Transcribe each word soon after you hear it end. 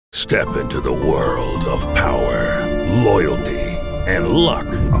Step into the world of power, loyalty, and luck.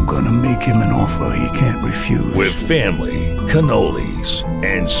 I'm gonna make him an offer he can't refuse. With family, cannolis,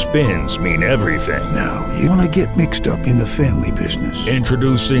 and spins mean everything. Now, you wanna get mixed up in the family business.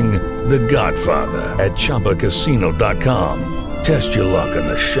 Introducing The Godfather at ChumbaCasino.com. Test your luck in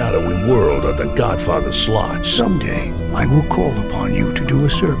the shadowy world of The Godfather slot. Someday, I will call upon you to do a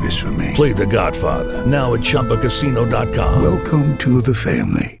service for me. Play The Godfather now at ChumbaCasino.com. Welcome to the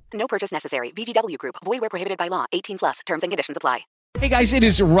family. No purchase necessary. VGW Group. Void where prohibited by law. 18+. Terms and conditions apply. Hey guys, it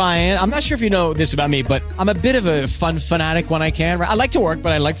is Ryan. I'm not sure if you know this about me, but I'm a bit of a fun fanatic when I can. I like to work,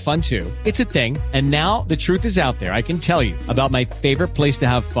 but I like fun too. It's a thing. And now the truth is out there. I can tell you about my favorite place to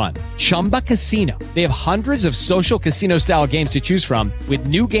have fun. Chumba Casino. They have hundreds of social casino style games to choose from with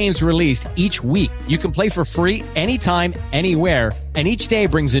new games released each week. You can play for free anytime, anywhere. And each day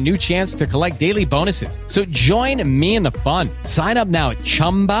brings a new chance to collect daily bonuses. So join me in the fun. Sign up now at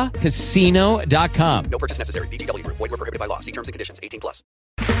ChumbaCasino.com. No purchase necessary. VGW Group. Void where prohibited by law. See terms and conditions. 18+.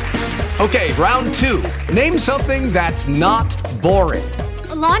 Okay, round two. Name something that's not boring.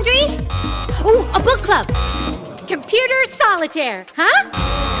 A laundry? Ooh, a book club. Computer solitaire, huh?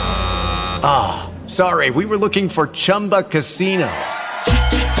 Ah, sorry. We were looking for Chumba Casino.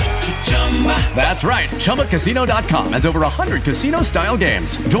 That's right. ChumbaCasino.com has over 100 casino-style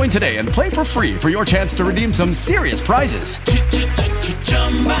games. Join today and play for free for your chance to redeem some serious prizes.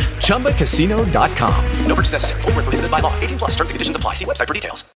 ChumbaCasino.com. No purchase necessary. Void where prohibited by law. 18+. Terms and conditions apply. See website for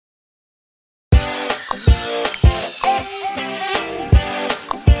details.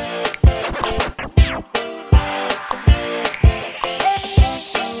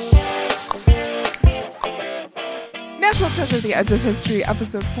 National Treasure, The Edge of History,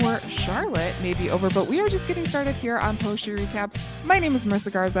 Episode 4, Charlotte may be over, but we are just getting started here on Poetry Recaps. My name is Marissa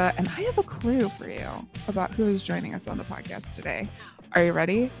Garza, and I have a clue for you about who is joining us on the podcast today. Are you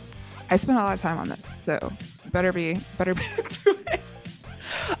ready? I spent a lot of time on this, so better be into it.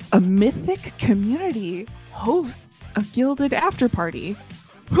 A mythic community hosts a gilded after party.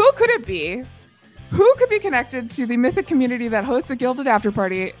 Who could it be? Who could be connected to the mythic community that hosts a gilded after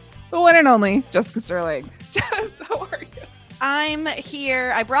party? The one and only Jessica Sterling. Jess, how are you? I'm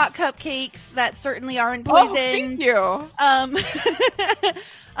here. I brought cupcakes that certainly aren't poisoned. Oh, thank you.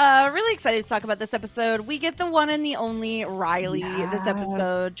 Really excited to talk about this episode. We get the one and the only Riley this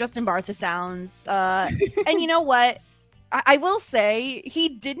episode. Justin Bartha sounds. And you know what? I will say he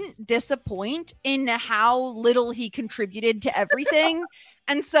didn't disappoint in how little he contributed to everything.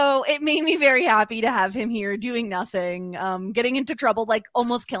 And so it made me very happy to have him here doing nothing, getting into trouble, like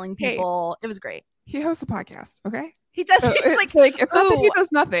almost killing people. It was great. He hosts a podcast, okay? He does. So He's it's it's not that he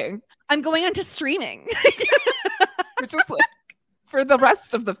does nothing. I'm going on to streaming. Which is like for the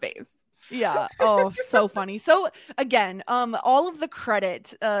rest of the phase. Yeah. Oh, so funny. So again, all of the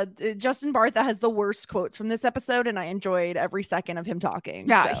credit, Justin Bartha has the worst quotes from this episode, and I enjoyed every second of him talking.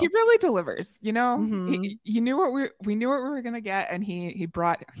 Yeah, so. He really delivers. You know, Mm-hmm. he knew what we knew what we were gonna get, and he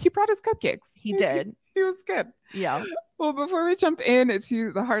brought his cupcakes. He did. He was good. Yeah. Well, before we jump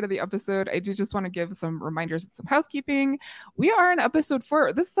into the heart of the episode, I do just want to give some reminders and some housekeeping. We are in episode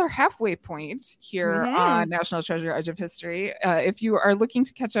 4. This is our halfway point here on National Treasure Edge of History. If you are looking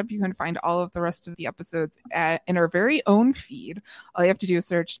to catch up, you can find all of the rest of the episodes in our very own feed. All you have to do is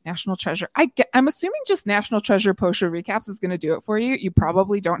search National Treasure. I'm assuming just National Treasure Poetry Recaps is going to do it for you. You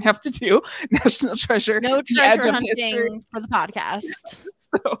probably don't have to do National Treasure. No treasure hunting for the podcast.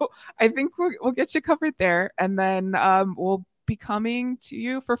 So I think we'll get you covered there. And then we'll be coming to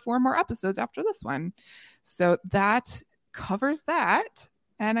you for 4 more episodes after this one. So that covers that.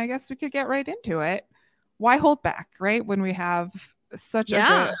 And I guess we could get right into it. Why hold back, right? When we have such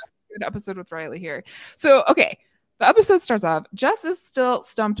a good episode with Riley here. So, okay. The episode starts off. Jess is still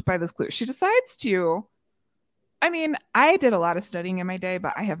stumped by this clue. She decides to... I mean, I did a lot of studying in my day,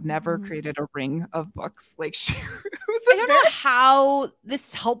 but I have never created a ring of books. Like I don't know how this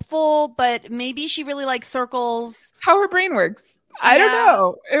is helpful, but maybe she really likes circles. How her brain works. I don't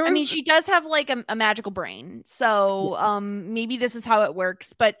know. I mean, she does have like a magical brain. So maybe this is how it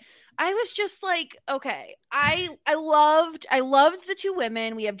works. But I was just like, okay, I loved the two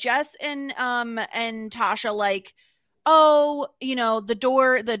women. We have Jess and Tasha, like, oh, you know, the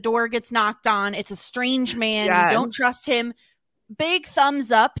door gets knocked on. It's a strange man. Yes. You don't trust him. Big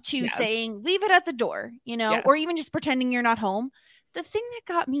thumbs up to saying, leave it at the door, you know, or even just pretending you're not home. The thing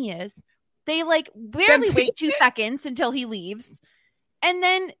that got me is they like barely wait 2 seconds until he leaves. And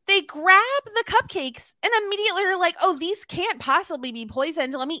then they grab the cupcakes and immediately are like, oh, these can't possibly be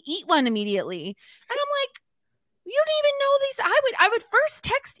poisoned. Let me eat one immediately. And I'm like, You don't even know these. I would first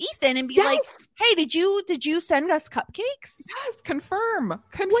text Ethan and be like, "Hey, did you send us cupcakes?" Yes, confirm.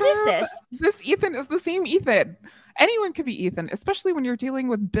 What is this? This Ethan is the same Ethan. Anyone could be Ethan, especially when you're dealing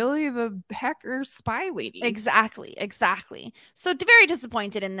with Billy the hacker spy lady. Exactly. So very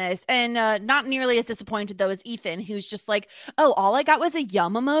disappointed in this, and not nearly as disappointed though as Ethan, who's just like, "Oh, all I got was a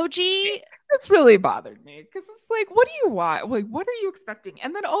yum emoji." This really bothered me because it's like, what do you want? Like, what are you expecting?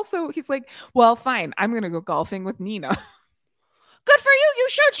 And then also he's like, well, fine, I'm gonna go golfing with Nina. Good for you. You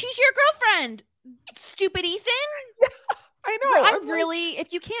should. She's your girlfriend. Stupid Ethan. I know. I'm really,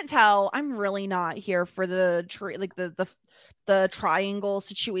 if you can't tell, I'm really not here for the triangle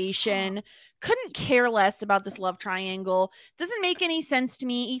situation. Couldn't care less about this love triangle. Doesn't make any sense to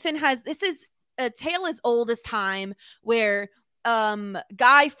me. Ethan this is a tale as old as time where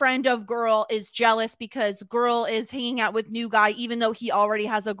guy friend of girl is jealous because girl is hanging out with new guy even though he already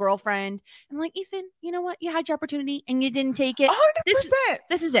has a girlfriend. I'm like, Ethan, you know what? You had your opportunity and you didn't take it. 100%.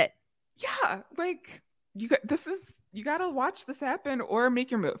 This is it. Yeah, like you gotta watch this happen or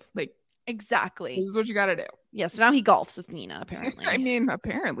make your move. Like, exactly. This is what you gotta do. Yeah, so now he golfs with Nina, apparently. I mean,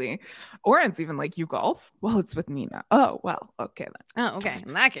 apparently. Oren's even like, you golf? Well, it's with Nina. Oh, well, okay then. Oh, okay.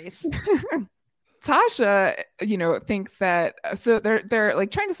 In that case. Tasha, thinks that so they're like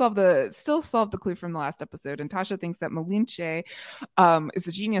trying to still solve the clue from the last episode, and Tasha thinks that Malinche is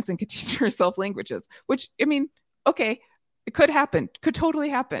a genius and could teach herself languages, which, I mean, okay, it could happen, could totally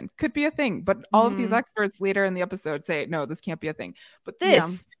happen, could be a thing, but all of these experts later in the episode say no, this can't be a thing. But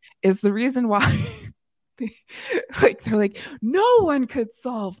this is the reason why they're like, no one could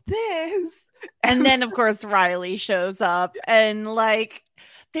solve this. And then of course Riley shows up and like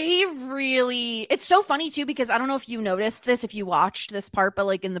it's so funny too, because I don't know if you noticed this, if you watched this part, but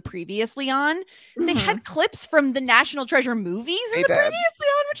like in the previously on, they had clips from the National Treasure movies in the previously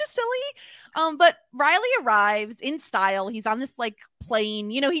on, which is silly. But Riley arrives in style. He's on this like plane,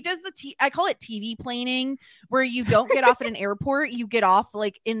 he does I call it TV planing, where you don't get off at an airport, you get off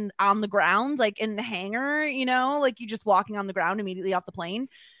like on the ground, like in the hangar, like you just walking on the ground immediately off the plane.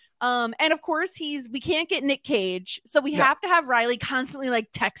 And of course we can't get Nick Cage, so we have to have Riley constantly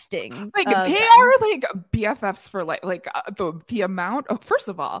like texting. Like they are like BFFs for like the amount of, first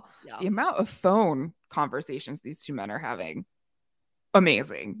of all, the amount of phone conversations these two men are having.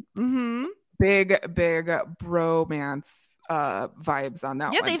 Amazing. Big bromance vibes on that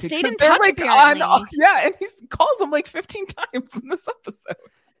one. Yeah, they've stayed in they're touch like apparently. and he calls them like 15 times in this episode.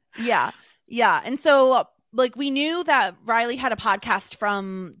 Yeah. And so like we knew that Riley had a podcast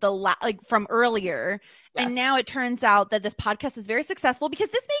from from earlier. Yes. And now it turns out that this podcast is very successful, because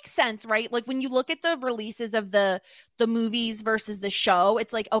this makes sense, right? Like when you look at the releases of the movies versus the show,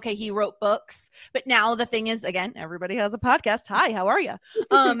 it's like, okay, he wrote books, but now the thing is, again, everybody has a podcast. Hi, how are you?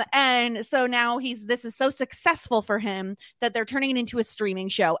 And so now this is so successful for him that they're turning it into a streaming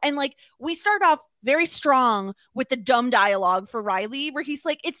show. And like we start off very strong with the dumb dialogue for Riley, where he's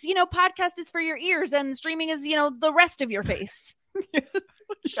like, it's, podcast is for your ears and streaming is, the rest of your face.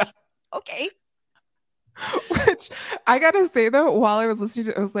 Yeah. Okay. Which I gotta say though, while I was listening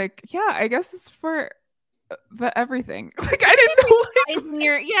to it, I was like, yeah, I guess it's for the everything. Like I didn't know,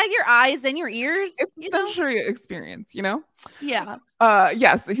 like, your eyes and your ears. It's a sensory experience, Yeah.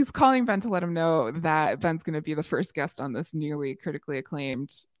 Yes, he's calling Ben to let him know that Ben's going to be the first guest on this newly critically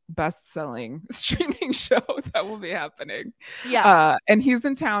acclaimed, best-selling streaming show that will be happening. Yeah. And he's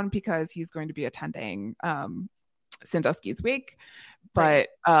in town because he's going to be attending Sandusky's wake, but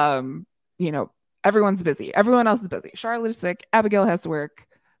everyone's busy. Everyone else is busy. Charlotte is sick. Abigail has to work.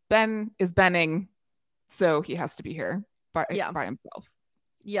 Ben is benning, so he has to be here by himself.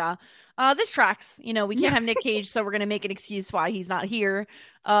 Yeah. This tracks. We can't have Nick Cage, so we're going to make an excuse why he's not here.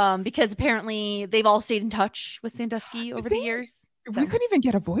 Because apparently they've all stayed in touch with Sandusky over the years. We couldn't even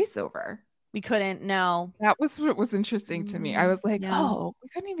get a voiceover. We couldn't. No. That was what was interesting to me. I was like, oh, we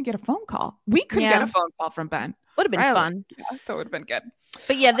couldn't even get a phone call. We couldn't get a phone call from Ben. Would have been fun. Yeah, that would have been good.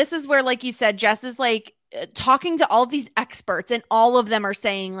 But yeah, this is where, like you said, Jess is like talking to all of these experts, and all of them are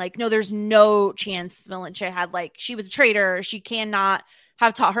saying like, no, there's no chance Malinche had she was a traitor. She cannot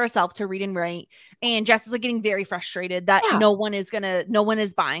have taught herself to read and write. And Jess is like getting very frustrated that no one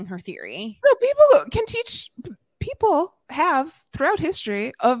is buying her theory. No, people can teach. People have throughout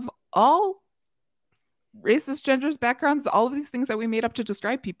history of all races, genders, backgrounds, all of these things that we made up to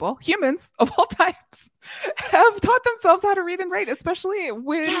describe people, humans of all types, have taught themselves how to read and write, especially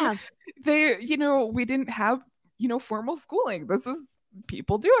when we didn't have, formal schooling.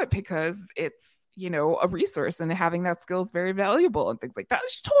 People do it because it's, a resource, and having that skill is very valuable and things like that.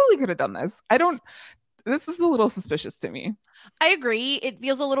 She totally could have done this. this is a little suspicious to me. I agree. It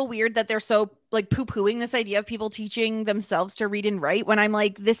feels a little weird that they're so like poo-pooing this idea of people teaching themselves to read and write when I'm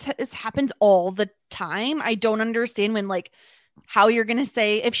like, this happens all the time. I don't understand when like how you're going to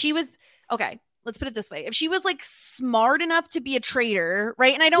say if she was okay. Let's put it this way. If she was like smart enough to be a traitor,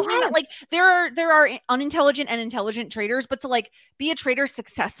 right? And I don't mean that like there are unintelligent and intelligent traitors, but to like be a traitor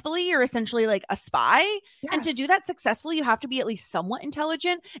successfully, you're essentially like a spy. Yes. And to do that successfully, you have to be at least somewhat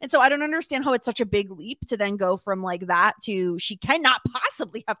intelligent. And so I don't understand how it's such a big leap to then go from like that to she cannot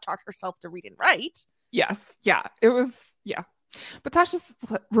possibly have taught herself to read and write. Yes. Yeah. It was. Yeah. But Tasha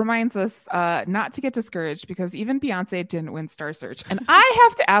reminds us not to get discouraged because even Beyonce didn't win Star Search. And I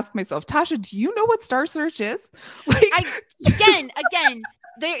have to ask myself, Tasha, do you know what Star Search is? Like, again,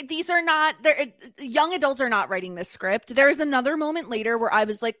 these are not, young adults are not writing this script. There is another moment later where I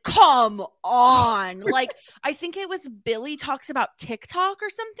was like, come on. Like, I think it was Billy talks about TikTok or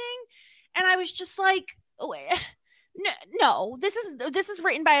something. And I was just like, oh, no, this is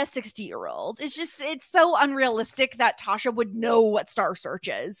written by a 60-year-old. It's so unrealistic that Tasha would know what Star Search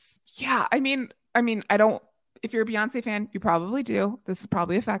is. Yeah, I mean, I don't. If you're a Beyonce fan, you probably do. This is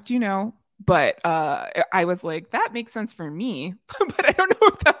probably a fact you know. But I was like, that makes sense for me, but I don't know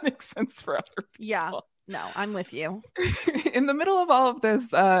if that makes sense for other people. Yeah, no, I'm with you. In the middle of all of this,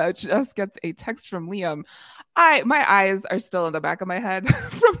 Jess gets a text from Liam. My eyes are still in the back of my head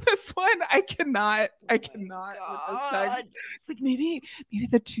from this one. I cannot with this text. It's like maybe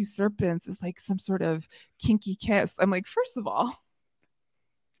the two serpents is like some sort of kinky kiss. I'm like, first of all,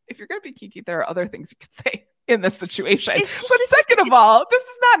 if you're gonna be kinky, there are other things you could say in this situation. But second of all, this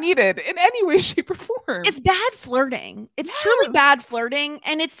is not needed in any way, shape, or form. It's bad flirting. It's truly bad flirting,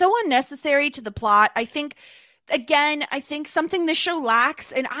 and it's so unnecessary to the plot. I think something this show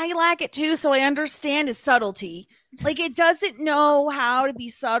lacks, and I lack it too, so I understand, is subtlety. Like, it doesn't know how to be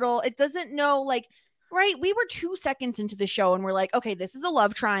subtle. It doesn't know, like, right? We were 2 seconds into the show, and we're like, okay, this is a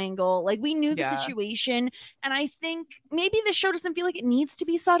love triangle. Like, we knew the situation, and I think maybe the show doesn't feel like it needs to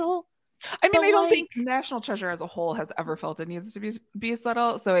be subtle. I mean, I don't think National Treasure as a whole has ever felt it needs to be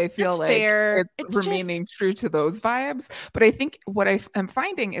subtle. So I feel like it's remaining true to those vibes. But I think what I am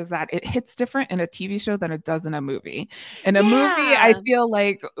finding is that it hits different in a TV show than it does in a movie. In a movie, I feel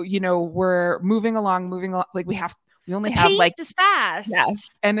like, we're moving along, like we only have like is fast. Yes.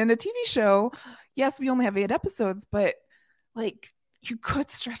 And in a TV show, yes, we only have 8 episodes, but like you could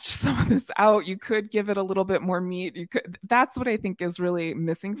stretch some of this out. You could give it a little bit more meat. That's what I think is really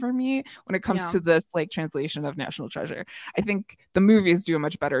missing for me when it comes to this like translation of National Treasure. I think the movies do a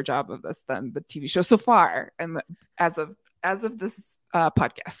much better job of this than the TV show so far. And as of this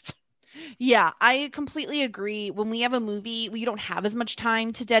podcast. Yeah, I completely agree. When we have a movie, we don't have as much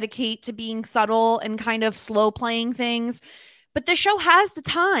time to dedicate to being subtle and kind of slow playing things. But the show has the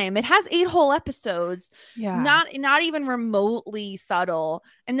time. It has 8 whole episodes. Yeah. Not even remotely subtle.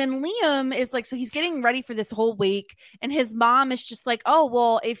 And then Liam is like, so he's getting ready for this whole week. And his mom is just like, oh,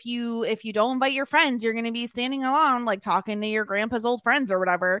 well, if you don't invite your friends, you're going to be standing alone, like talking to your grandpa's old friends or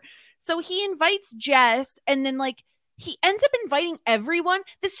whatever. So he invites Jess, and then like he ends up inviting everyone.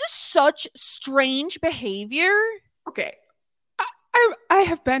 This is such strange behavior. Okay. I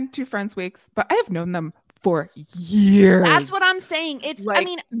have been to friends' wakes, but I have known them for years. That's what I'm saying. It's like,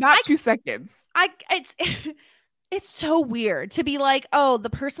 not 2 seconds. It's so weird to be like, oh, the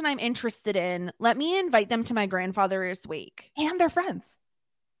person I'm interested in, let me invite them to my grandfather's wake. And they're friends.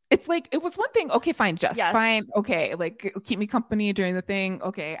 It's like, it was one thing. Okay, fine, Jess. Yes. Fine. Okay. Like, keep me company during the thing.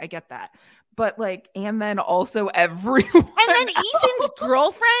 Okay. I get that. But like, and then also everyone. And then Ethan's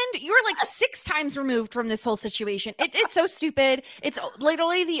girlfriend, you're like 6 times removed from this whole situation. It's so stupid. It's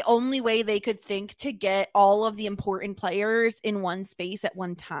literally the only way they could think to get all of the important players in one space at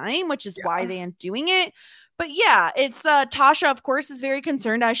one time, which is why they end up doing it. But yeah, it's Tasha, of course, is very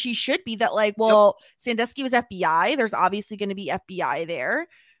concerned, as she should be, that like, well, Sandusky was FBI. There's obviously going to be FBI there.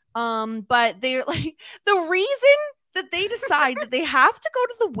 But they're like, the reason that they decide that they have to go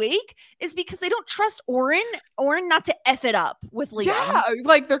to the wake is because they don't trust Oren not to F it up with Liam. Yeah,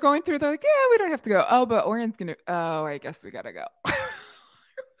 like they're going through, they're like, yeah, we don't have to go. Oh, but Oren's gonna, I guess we gotta go.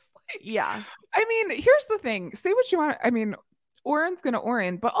 Yeah. I mean, here's the thing. Say what you want. I mean, Oren's gonna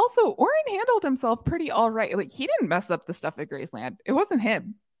Oren, but also Oren handled himself pretty all right. Like, he didn't mess up the stuff at Graceland. It wasn't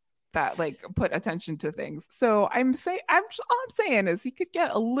him that like put attention to things. So all I'm saying is he could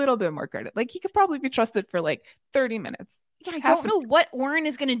get a little bit more credit. Like, he could probably be trusted for like 30 minutes. Yeah, I don't know what Oren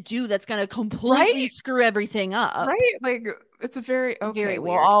is going to do that's going to completely screw everything up. Right? Like, it's a very very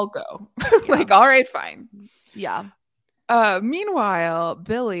well, I'll go. Like, all right, fine. Yeah. Meanwhile,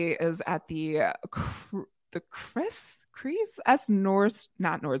 Billy is at the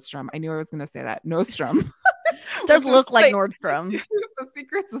Not Nordstrom. I knew I was going to say that. Nostrum. Does look like Nordstrom. The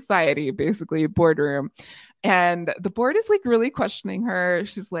secret society, basically, boardroom. And the board is like really questioning her.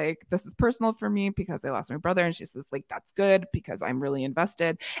 She's like, this is personal for me because I lost my brother. And she says, like, that's good because I'm really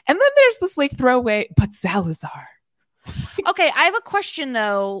invested. And then there's this like throwaway, but Salazar. Okay, I have a question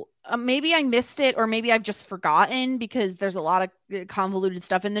though. Maybe I missed it, or maybe I've just forgotten because there's a lot of convoluted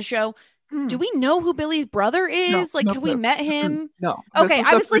stuff in the show. Do we know who Billy's brother is? Have we met him? No. Okay,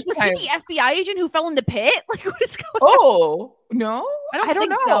 I was like, was he the FBI agent who fell in the pit? Like, what is going on? Oh, no? I don't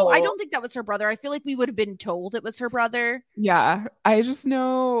think so. I don't think that was her brother. I feel like we would have been told it was her brother. Yeah, I just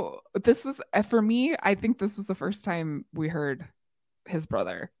know this was, for me, I think this was the first time we heard his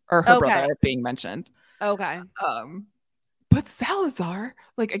brother or her brother being mentioned. Okay. But Salazar,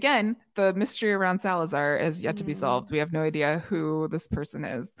 like, again, the mystery around Salazar is yet to be solved. We have no idea who this person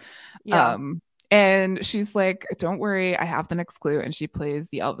is. Yeah. And she's like, don't worry, I have the next clue. And she plays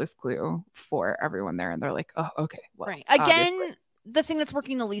the Elvis clue for everyone there. And they're like, oh, okay. Well, right. Again, the thing that's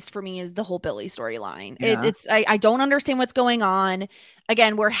working the least for me is the whole Billy storyline. Yeah. I don't understand what's going on.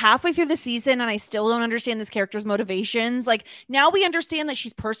 Again, we're halfway through the season and I still don't understand this character's motivations. Like, now we understand that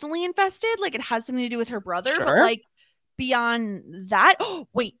she's personally invested. Like, it has something to do with her brother. Sure. But like, beyond that,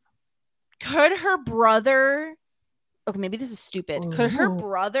 wait, could her brother, okay, maybe this is stupid. Could her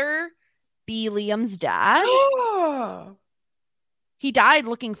brother be Liam's dad? He died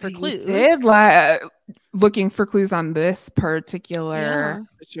looking for clues. He did looking for clues on this particular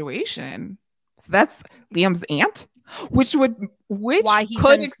situation. So that's Liam's aunt, which why he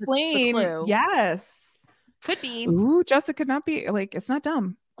could sends explain. the clue. Yes, could be. Ooh, Jessica could not be like, it's not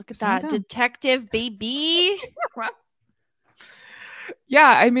dumb. Look at that detective baby.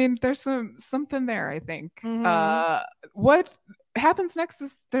 Yeah, I mean, there's something there, I think. What happens next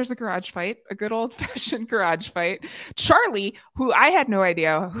is there's a garage fight, a good old-fashioned garage fight. Charlie, who I had no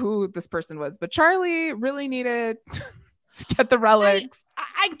idea who this person was, but Charlie really needed to get the relics.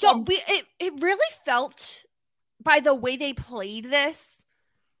 I don't. It really felt, by the way they played this,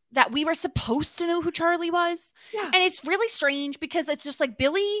 that we were supposed to know who Charlie was. Yeah. And it's really strange because it's just like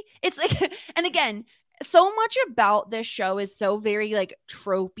Billy. It's like, and again, so much about this show is so very like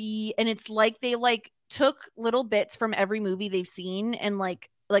tropey, and it's like they like took little bits from every movie they've seen and like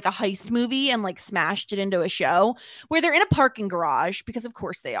a heist movie and like smashed it into a show where they're in a parking garage, because of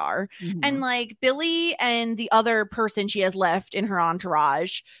course they are. And like Billy and the other person she has left in her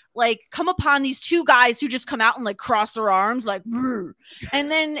entourage like come upon these two guys who just come out and like cross their arms like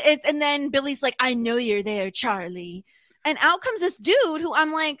and then Billy's like, I know you're there, Charlie. And out comes this dude who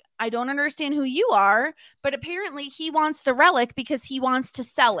I'm like, I don't understand who you are, but apparently he wants the relic because he wants to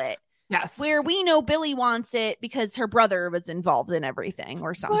sell it. Yes. Where we know Billy wants it because her brother was involved in everything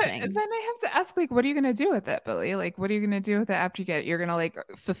or something. But then I have to ask, like, what are you going to do with it, Billy? Like, what are you going to do with it after you get it? You're going to like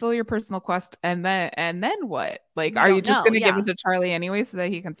fulfill your personal quest and then what? Like, are you just going to give it to Charlie anyway so that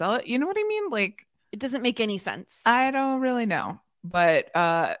he can sell it? You know what I mean? Like, it doesn't make any sense. I don't really know. But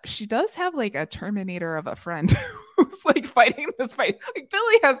she does have like a Terminator of a friend who's like fighting this fight. Like,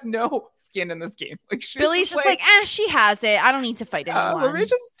 Billy has no skin in this game. Like, Billy's just like, she has it. I don't need to fight anyone. Let me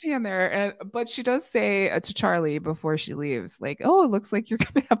just stand there. But she does say to Charlie before she leaves, like, oh, it looks like you're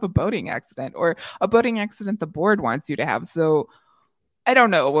going to have a boating accident, or a boating accident the board wants you to have. So I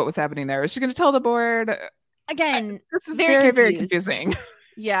don't know what was happening there. Is she going to tell the board? Again, this is very, very confusing.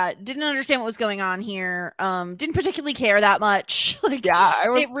 Yeah, didn't understand what was going on here. Didn't particularly care that much. Like,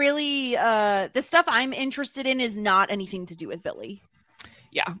 yeah, it really the stuff I'm interested in is not anything to do with Billy.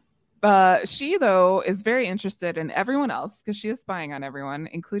 Yeah. She though is very interested in everyone else because she is spying on everyone,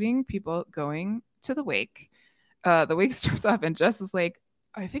 including people going to the wake. The wake starts off and Jess is like,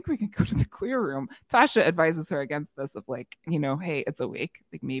 I think we can go to the clear room. Tasha advises her against this of like, you know, hey, it's a wake.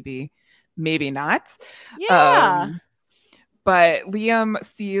 Like maybe not. Yeah. But Liam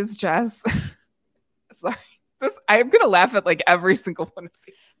sees Jess. Sorry, I'm gonna laugh at like every single one of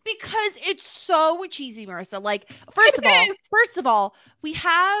these because it's so cheesy, Marissa. Like, first of all, we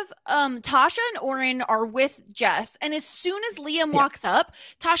have Tasha and Oren are with Jess, and as soon as Liam walks up,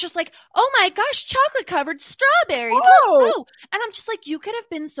 Tasha's like, "Oh my gosh, chocolate covered strawberries, let's go!" And I'm just like, you could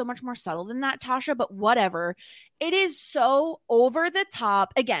have been so much more subtle than that, Tasha. But whatever. It is so over the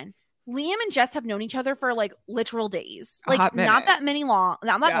top. Again, Liam and Jess have known each other for like literal days, like not that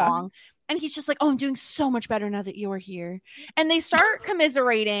long. And he's just like, oh, I'm doing so much better now that you're here. And they start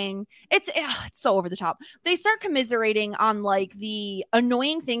commiserating. It's so over the top. They start commiserating on like the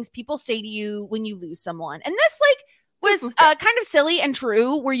annoying things people say to you when you lose someone. And this like was kind of silly and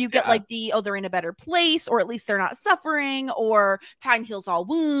true, where you get like they're in a better place, or at least they're not suffering, or time heals all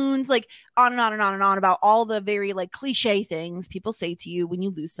wounds, like on and on and on and on about all the very like cliche things people say to you when you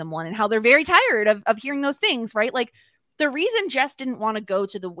lose someone, and how they're very tired of hearing those things, right? Like the reason Jess didn't want to go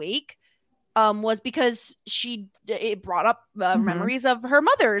to the wake was because it brought up memories of her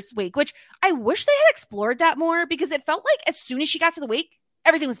mother's wake, which I wish they had explored that more, because it felt like as soon as she got to the wake,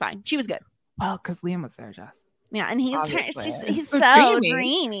 everything was fine. She was good. Well, because Liam was there, Jess. Yeah, and he's so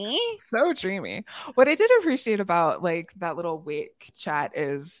dreamy. So dreamy. What I did appreciate about like that little wake chat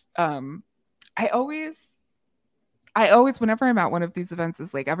is I always whenever I'm at one of these events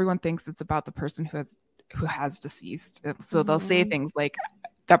is like everyone thinks it's about the person who has deceased. So they'll say things like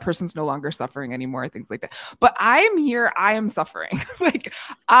that person's no longer suffering anymore, things like that. But I'm here, I am suffering. Like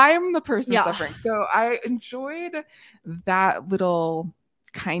I'm the person suffering. So I enjoyed that little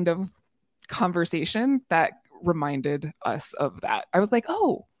kind of conversation that reminded us of that. I was like,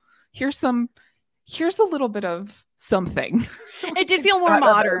 oh, here's a little bit of something. It did feel more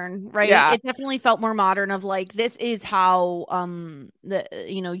modern, right? Yeah. It definitely felt more modern, of like, this is how the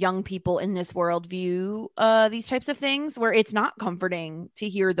young people in this world view these types of things, where it's not comforting to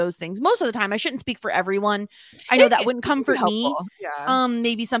hear those things most of the time. I shouldn't speak for everyone. I know that wouldn't comfort me. Yeah.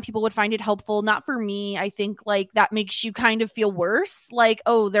 Maybe some people would find it helpful. Not for me. I think like that makes you kind of feel worse. Like,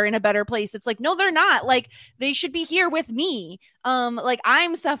 oh, they're in a better place. It's like, no, they're not. Like, they should be here with me. Like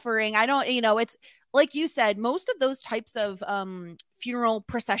I'm suffering. I don't, it's like you said, most of those types of funeral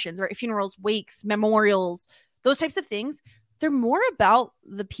processions, right? Funerals, wakes, memorials, those types of things, they're more about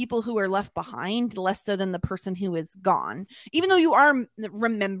the people who are left behind, less so than the person who is gone. Even though you are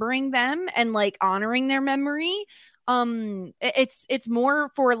remembering them and like honoring their memory, it's more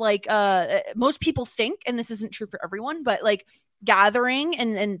for like most people think, and this isn't true for everyone, but like gathering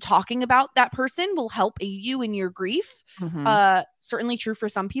and talking about that person will help aid you in your grief. Certainly true for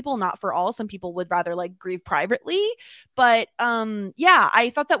some people, not for all. Some people would rather like grieve privately, but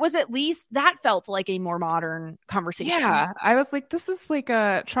I thought that felt like a more modern conversation. Yeah, I was like, this is like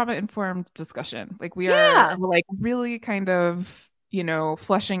a trauma-informed discussion. Like we're like really kind of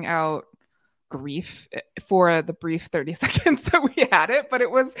fleshing out grief for the brief 30 seconds that we had it, but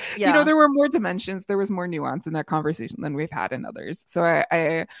it was there were more dimensions, there was more nuance in that conversation than we've had in others. So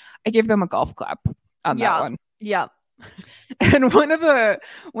I gave them a golf clap on that one. Yeah. And one of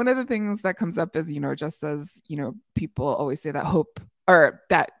the things that comes up is just as people always say that hope or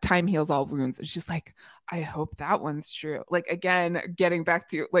that time heals all wounds, and she's like, I hope that one's true. Like, again, getting back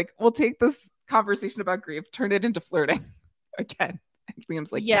to like, we'll take this conversation about grief, turn it into flirting again.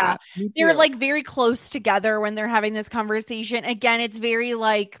 Liam's like, yeah, they're like very close together when they're having this conversation. Again, it's very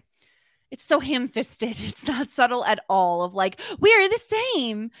like, it's so ham-fisted. It's not subtle at all of like, we are the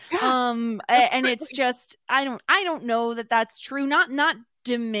same. And it's just, I don't know that that's true. Not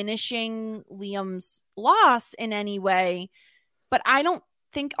diminishing Liam's loss in any way, but I don't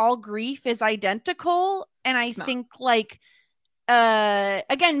think all grief is identical. And I think like,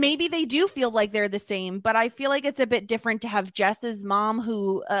 again, maybe they do feel like they're the same, but I feel like it's a bit different to have Jess's mom,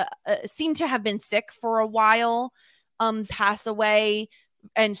 who seemed to have been sick for a while, pass away,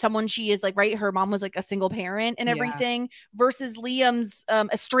 and someone she is like, right, her mom was like a single parent and everything, versus Liam's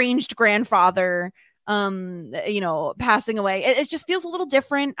estranged grandfather passing away. It just feels a little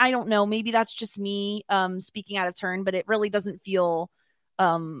different. I don't know, maybe that's just me speaking out of turn, but it really doesn't feel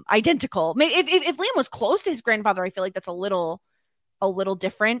identical. Maybe if Liam was close to his grandfather, I feel like that's a little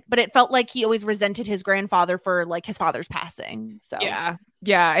different, but it felt like he always resented his grandfather for like his father's passing. So yeah,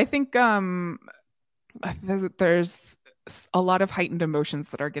 I think there's a lot of heightened emotions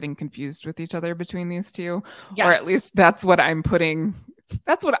that are getting confused with each other between these two, or at least that's what I'm projecting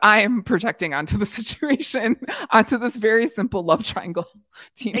onto the situation, onto this very simple love triangle.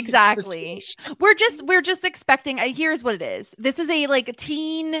 Exactly. Situation. We're just expecting. Here's what it is. This is a like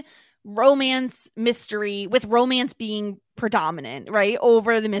teen romance mystery with romance being predominant, right,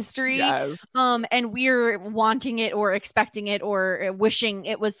 over the mystery. Yes. And we're wanting it or expecting it or wishing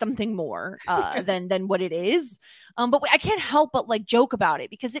it was something more than what it is. But I can't help but like joke about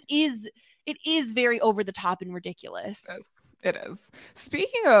it because it is very over the top and ridiculous. It is.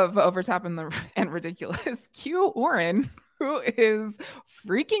 Speaking of over top and ridiculous, Q Oren, who is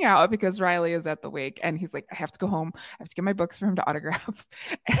freaking out because Riley is at the wake, and he's like, I have to go home. I have to get my books for him to autograph.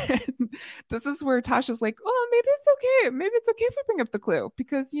 And this is where Tasha's like, oh, maybe it's okay. Maybe it's okay if we bring up the clue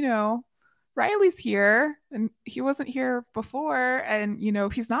because, Riley's here and he wasn't here before, and,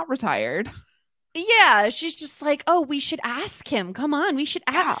 he's not retired. Yeah, she's just like, oh, we should ask him. Come on, we should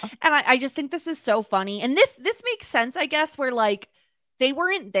ask. And I just think this is so funny. And this makes sense, I guess, where like they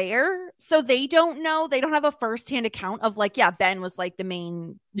weren't there, so they don't know. They don't have a firsthand account of like, yeah, Ben was like the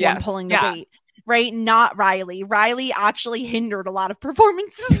main one pulling the weight, right? Not Riley. Riley actually hindered a lot of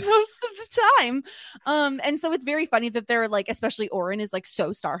performances most of the time. And so it's very funny that they're like, especially Oren is like so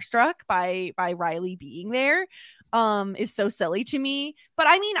starstruck by Riley being there. Is so silly to me. But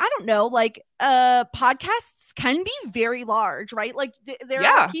I mean, I don't know, like podcasts can be very large, right? Like there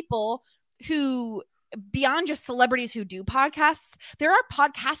are people who, beyond just celebrities who do podcasts, there are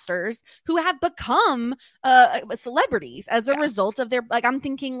podcasters who have become celebrities as a result of their, like, I'm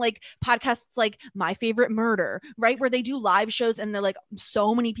thinking like podcasts like My Favorite Murder, right, where they do live shows and they're like,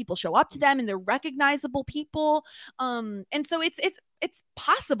 so many people show up to them and they're recognizable people, and so it's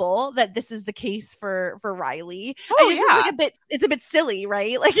possible that this is the case for Riley. It's a bit silly,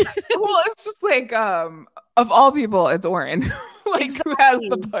 right? Like, well, it's just like of all people, it's Oren, like exactly. Who has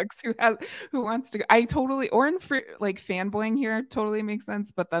the books, who wants to go. I totally Oren for like fanboying here totally makes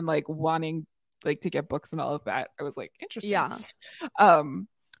sense, but then like wanting like to get books and all of that, I was like, interesting. Yeah.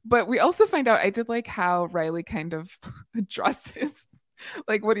 But we also find out, I did like how Riley kind of addresses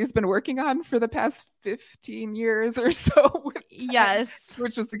like what he's been working on for the past 15 years or so. Yes.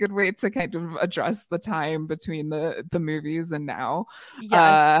 Which was a good way to kind of address the time between the movies and now.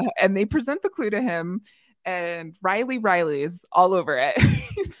 Yes. And they present the clue to him, and Riley is all over it.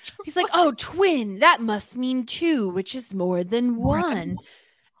 He's like, oh, twin, that must mean two, which is more than one.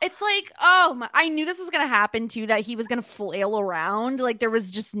 It's like, oh my, I knew this was going to happen too, that he was going to flail around. Like there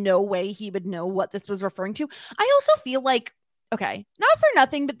was just no way he would know what this was referring to. I also feel like, okay, not for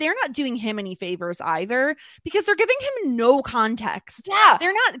nothing, but they're not doing him any favors either, because they're giving him no context. Yeah.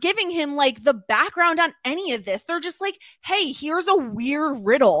 They're not giving him like the background on any of this. They're just like, hey, here's a weird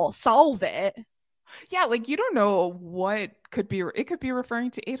riddle, solve it. Yeah, like you don't know what could be. It could be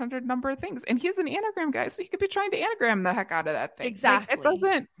referring to 800 number of things, and he's an anagram guy, so he could be trying to anagram the heck out of that thing. Exactly. Like, it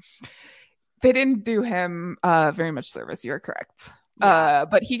doesn't. They didn't do him very much service. You're correct. Yeah.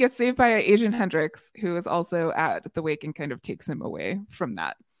 But he gets saved by Agent Hendricks, who is also at the wake and kind of takes him away from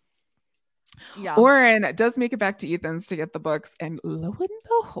that. Yeah. Oren does make it back to Ethan's to get the books, and lo and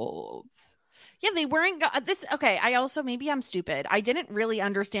behold. Yeah, they weren't this. Okay, I also, maybe I'm stupid. I didn't really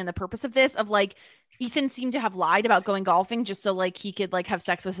understand the purpose of this, of like Ethan seemed to have lied about going golfing just so like he could like have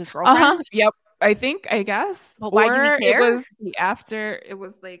sex with his girlfriend. Yep. I guess. Well, why did he care? It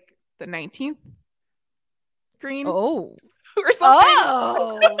was like the 19th green. Oh. Or something.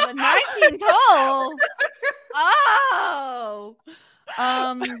 Oh, the 19th hole. Oh.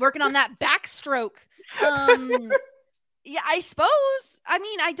 Working on that backstroke. Yeah, I suppose. I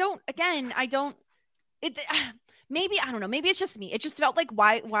mean, maybe, I don't know. Maybe it's just me. It just felt like,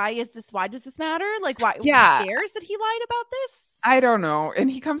 why does this matter? Like, why? Who cares that he lied about this? I don't know.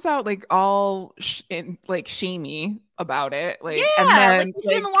 And he comes out like all shamey about it. Like, yeah, and then, like he's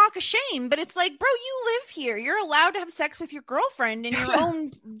doing the walk of shame. But it's like, bro, you live here. You're allowed to have sex with your girlfriend in your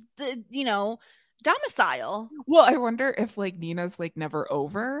own, domicile. Well, I wonder if like Nina's like never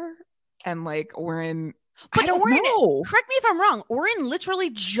over, and like Oren. But I don't Oren, know. correct me if I'm wrong, Oren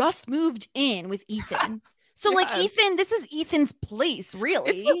literally just moved in with Ethan. So like Ethan, this is Ethan's place,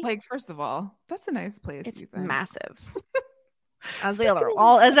 really. It's like, first of all, that's a nice place. It's Ethan. massive. As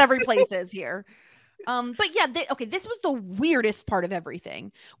every place is here. But yeah, this was the weirdest part of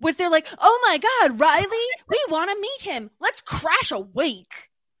everything. Was they're like, oh my God, Riley, we want to meet him. Let's crash a wake.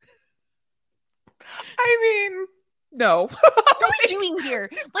 I mean, no. What are we doing here?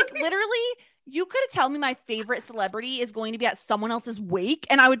 Like literally, you could tell me my favorite celebrity is going to be at someone else's wake,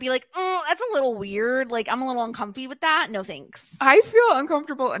 and I would be like, oh, that's a little weird. Like, I'm a little uncomfy with that. No, thanks. I feel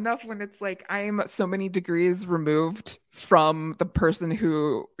uncomfortable enough when it's like I'm so many degrees removed from the person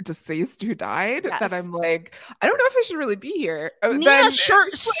who deceased, who died, that I'm like, I don't know if I should really be here. Nina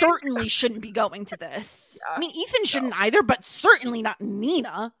certainly shouldn't be going to this. Yeah, I mean, Ethan shouldn't either, but certainly not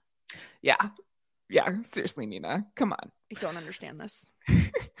Nina. Yeah, seriously, Nina, come on. I don't understand this.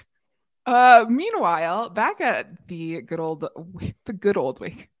 Meanwhile, back at the good old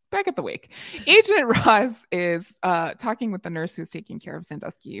wake, back at the wake, Agent Ross is talking with the nurse who's taking care of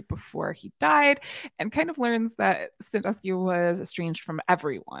Sandusky before he died, and kind of learns that Sandusky was estranged from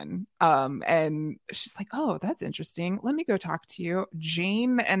everyone. And she's like, oh, that's interesting. Let me go talk to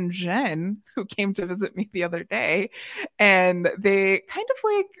Jane and Jen, who came to visit me the other day. And they kind of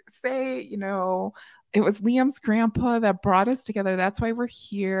like say, it was Liam's grandpa that brought us together. That's why we're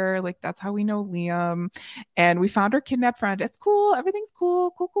here. Like, that's how we know Liam. And we found our kidnapped friend. It's cool. Everything's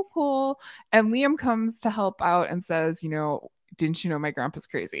cool. Cool. And Liam comes to help out and says, didn't you know my grandpa's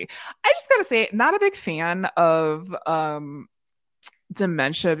crazy? I just got to say, not a big fan of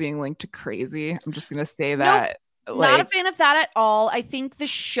dementia being linked to crazy. I'm just going to say that. Nope. Not a fan of that at all. I think the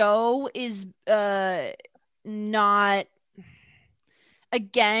show is not.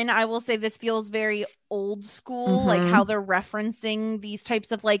 Again, I will say this feels very old school, like how they're referencing these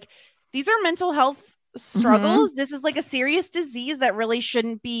types of like, these are mental health struggles. This is like a serious disease that really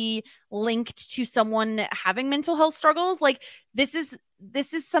shouldn't be linked to someone having mental health struggles. Like this is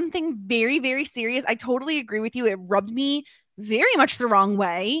something very, very serious. I totally agree with you. It rubbed me very much the wrong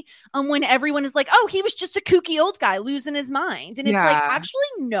way when everyone is like, oh, he was just a kooky old guy losing his mind. And it's like, actually,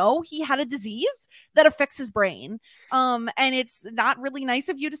 no, he had a disease that affects his brain. And it's not really nice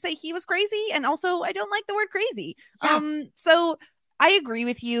of you to say he was crazy. And also, I don't like the word crazy. So I agree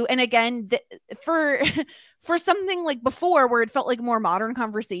with you. And again, for something like before where it felt like a more modern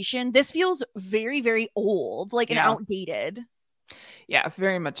conversation, this feels very, very old, like and outdated. Yeah,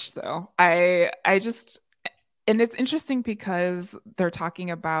 very much so. And it's interesting because they're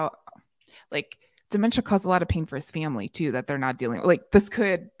talking about like dementia caused a lot of pain for his family too, that they're not dealing with. Like this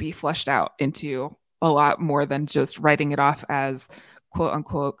could be fleshed out into a lot more than just writing it off as quote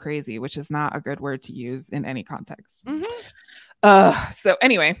unquote crazy, which is not a good word to use in any context. So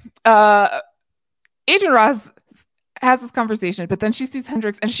anyway, Agent Ross has this conversation, but then she sees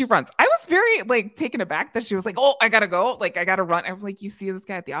Hendricks and she runs. I was very like taken aback that she was like, "Oh, I gotta go! Like, I gotta run." I'm like, "You see this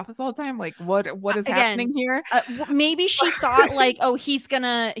guy at the office all the time? Like, what is happening here?" Maybe she thought like, "Oh, he's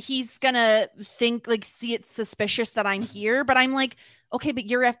gonna think like, see it's suspicious that I'm here." But I'm like, "Okay, but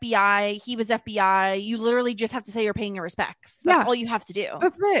you're FBI. He was FBI. You literally just have to say you're paying your respects. That's all you have to do.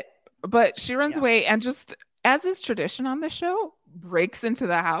 That's it." But she runs away and just, as is tradition on the show, breaks into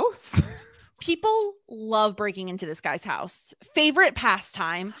the house. People love breaking into this guy's house. Favorite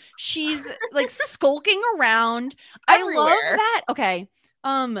pastime. She's like skulking around. Everywhere. I love that. Okay.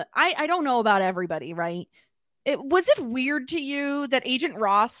 I don't know about everybody, right? Was it weird to you that Agent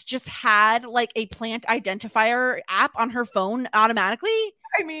Ross just had like a plant identifier app on her phone automatically?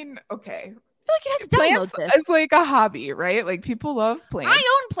 I mean, okay. I feel like you have to download this. It's like a hobby, right? Like people love plants. I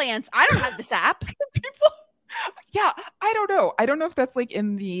own plants. I don't have this app. Yeah, I don't know. I don't know if that's like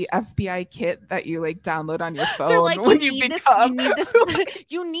in the FBI kit that you like download on your phone. They're like, when you need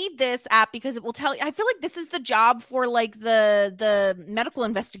this app because it will tell you. I feel like this is the job for like the medical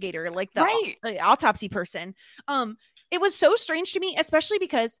investigator, like the autopsy person. It was so strange to me, especially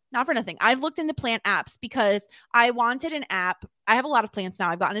because, not for nothing, I've looked into plant apps because I wanted an app. I have a lot of plants now.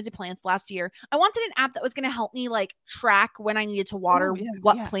 I've gotten into plants last year. I wanted an app that was going to help me like track when I needed to water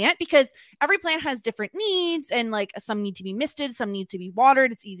plant, because every plant has different needs and like some need to be misted, some need to be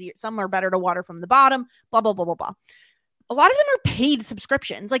watered. It's easier. Some are better to water from the bottom, blah, blah, blah, blah, blah. A lot of them are paid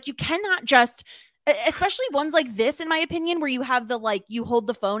subscriptions. Like you cannot just, especially ones like this, in my opinion, where you have the like you hold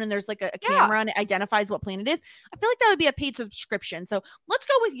the phone and there's like a camera and it identifies what plant it is. I feel like that would be a paid subscription. So let's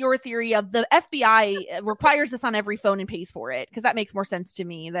go with your theory of the FBI requires this on every phone and pays for it, because that makes more sense to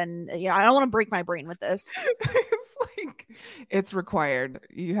me than I don't want to break my brain with this. It's required.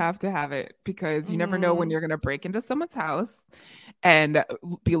 You have to have it because you never know when you're going to break into someone's house and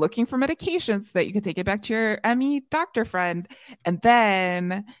be looking for medications so that you can take it back to your ME doctor friend. And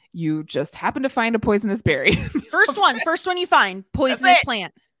then you just happen to find a poisonous berry. First one you find, poisonous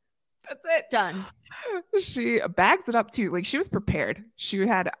plant. That's it. Done. She bags it up too. Like she was prepared. She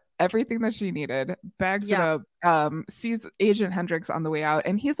had everything that she needed, bags it up, sees Agent Hendricks on the way out.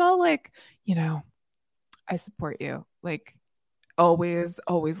 And he's all like, I support you. Like always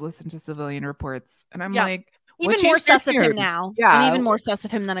listen to civilian reports. And I'm like, even more sus of him now. Yeah. I'm even more sus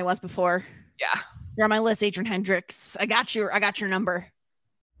of him than I was before. Yeah. You're on my list, Agent Hendricks. I got your number.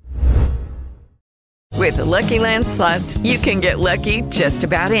 With the Lucky Land Slots, you can get lucky just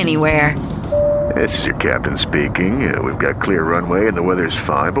about anywhere. This is your captain speaking. We've got clear runway and the weather's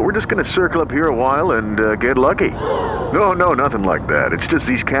fine, but we're just going to circle up here a while and get lucky. No, nothing like that. It's just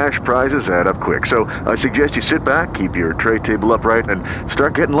these cash prizes add up quick. So I suggest you sit back, keep your tray table upright, and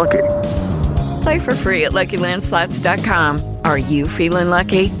start getting lucky. Play for free at LuckyLandSlots.com. Are you feeling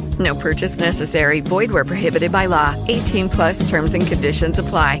lucky? No purchase necessary. Void where prohibited by law. 18+ terms and conditions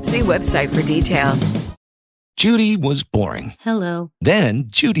apply. See website for details. Judy was boring. Hello. Then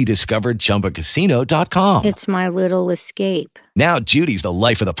Judy discovered ChumbaCasino.com. It's my little escape. Now Judy's the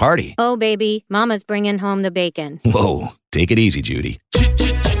life of the party. Oh, baby, mama's bringing home the bacon. Whoa, take it easy, Judy.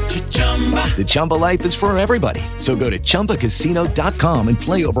 The Chumba life is for everybody. So go to ChumbaCasino.com and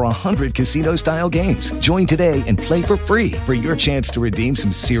play over 100 casino-style games. Join today and play for free for your chance to redeem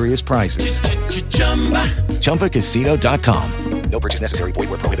some serious prizes. ChumbaCasino.com. No purchase necessary. Void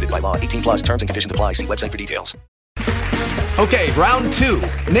where prohibited by law. 18+ terms and conditions apply. See website for details. Okay, round two.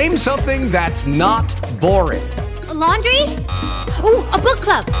 Name something that's not boring. A laundry? Ooh, a book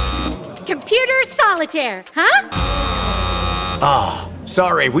club. Computer solitaire, huh? Ah,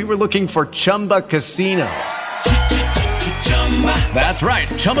 sorry, we were looking for Chumba Casino. That's right,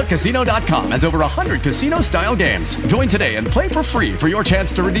 ChumbaCasino.com has over 100 casino-style games. Join today and play for free for your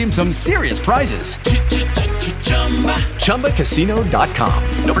chance to redeem some serious prizes. ChumbaCasino.com.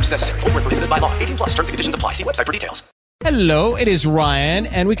 No purchase necessary. Void where prohibited by law. 18 plus terms and conditions apply. See website for details. Hello, it is Ryan,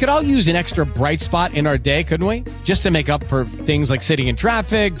 and we could all use an extra bright spot in our day, couldn't we? Just to make up for things like sitting in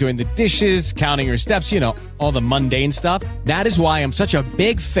traffic, doing the dishes, counting your steps, all the mundane stuff. That is why I'm such a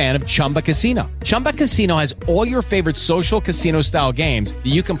big fan of Chumba Casino. Chumba Casino has all your favorite social casino-style games that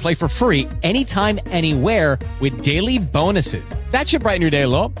you can play for free anytime, anywhere with daily bonuses. That should brighten your day a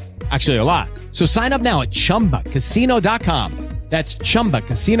little. Actually, a lot. So sign up now at ChumbaCasino.com. That's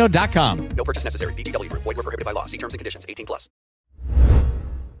ChumbaCasino.com. No purchase necessary. VGW Group. Void where prohibited by law. See terms and conditions. 18 plus.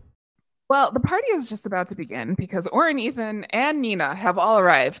 Well, the party is just about to begin because Orin, Ethan, and Nina have all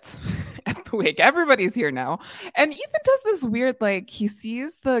arrived at the wake. Everybody's here now. And Ethan does this weird, he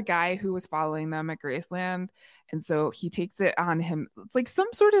sees the guy who was following them at Graceland. And so he takes it on him. It's like some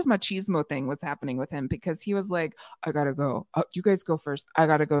sort of machismo thing was happening with him because he was like, I gotta go. You guys go first. I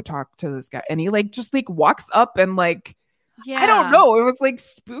gotta go talk to this guy. And he just walks up and yeah. I don't know. It was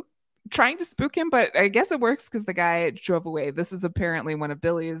trying to spook him, but I guess it works because the guy drove away. This is apparently one of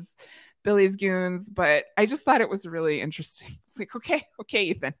Billy's goons, but I just thought it was really interesting. It's like, okay,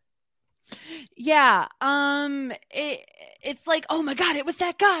 Ethan. Yeah. It's like, oh my God, it was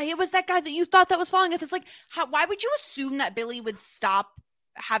that guy. It was that guy that you thought that was following us. It's like, why would you assume that Billy would stop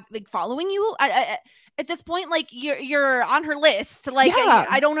following you? At this point, you're on her list. Yeah.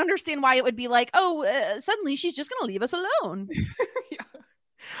 I don't understand why it would be suddenly she's just gonna leave us alone.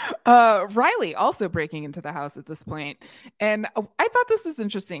 Yeah. Riley also breaking into the house at this point, and I thought this was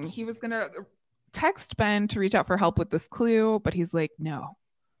interesting. He was gonna text Ben to reach out for help with this clue, but he's like, no,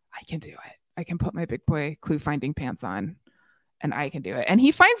 I can do it. I can put my big boy clue finding pants on, and I can do it. And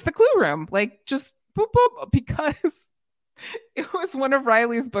he finds the clue room, just boop boop, because it was one of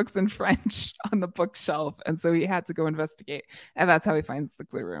Riley's books in French on the bookshelf. And so he had to go investigate. And that's how he finds the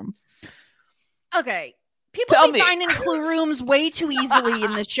clue room. Okay. People be finding clue rooms way too easily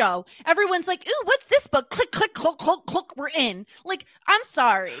in this show. Everyone's like, ooh, what's this book? Click, click, click, click, click, we're in. I'm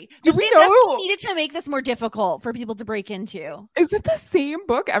sorry. Do we know? Needed to make this more difficult for people to break into. Is it the same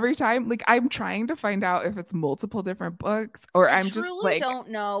book every time? I'm trying to find out if it's multiple different books or I truly don't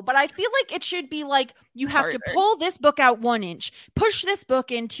know. But I feel like it should be you have to pull this book out 1 inch, push this book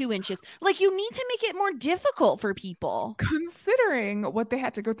in 2 inches. You need to make it more difficult for people. Considering what they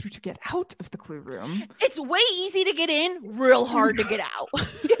had to go through to get out of the clue room. It's way easy to get in, real hard to get out.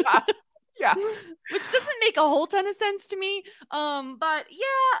 Yeah. Which doesn't make a whole ton of sense to me. But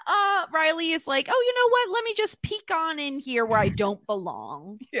yeah, Riley is like, oh, you know what? Let me just peek on in here where I don't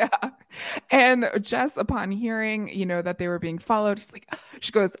belong. Yeah. And Jess, upon hearing, that they were being followed,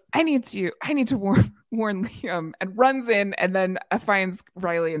 she goes, I need to warn Liam, and runs in and then finds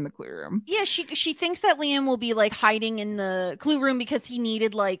Riley in the clue room. Yeah, she thinks that Liam will be hiding in the clue room because he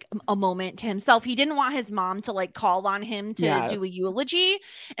needed a moment to himself. He didn't want his mom to call on him to do a eulogy.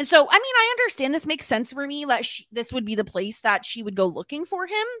 And so, I understand this makes sense for me that this would be the place that she would go looking for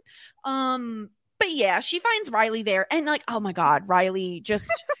him. But yeah, she finds Riley there and oh my God, Riley just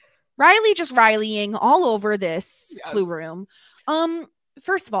Rileying all over this clue room.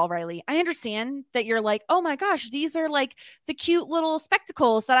 First of all, Riley, I understand that you're oh my gosh, these are the cute little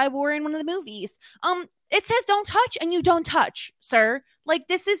spectacles that I wore in one of the movies. It says don't touch and you don't touch, sir.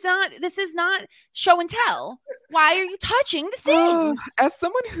 This is not show and tell. Why are you touching the things? As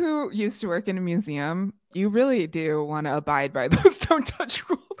someone who used to work in a museum, you really do want to abide by those don't touch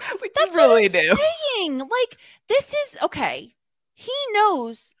rules. That's you really what I'm do. saying. This is okay. He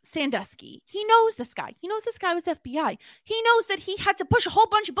knows Sandusky. He knows this guy. He knows this guy was FBI. He knows that he had to push a whole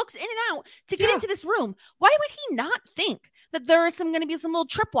bunch of books in and out to get into this room. Why would he not think that there are going to be some little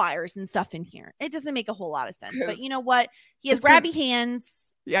tripwires and stuff in here? It doesn't make a whole lot of sense. But you know what? He has grabby hands.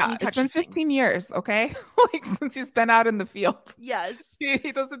 Yeah, it's been 15 years, okay? Since he's been out in the field. Yes.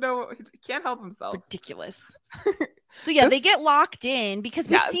 He doesn't know. He can't help himself. Ridiculous. So yeah, they get locked in because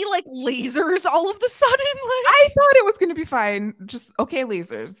we see lasers all of the sudden. I thought it was going to be fine. Just, okay,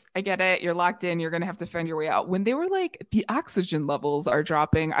 lasers. I get it. You're locked in. You're going to have to find your way out. When they were the oxygen levels are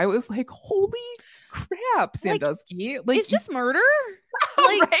dropping, I was like, holy crap, Sandusky. Is this murder?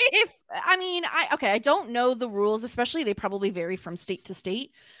 Like, right? I don't know the rules, especially they probably vary from state to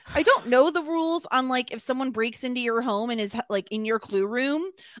state. I don't know the rules on like if someone breaks into your home and is like in your clue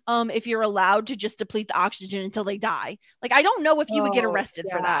room, if you're allowed to just deplete the oxygen until they die. Like, I don't know if you would get arrested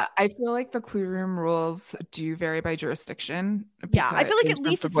for that. I feel like the clue room rules do vary by jurisdiction. Yeah, I feel like at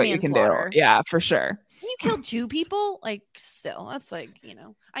least it's manslaughter. Yeah, for sure. You killed 2 people, like, still, that's like,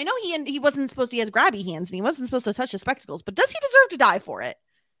 I know he wasn't supposed to, he has grabby hands and he wasn't supposed to touch the spectacles, but does he deserve to die for it?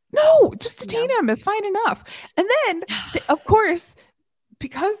 No, just detain him is fine enough. And then, of course,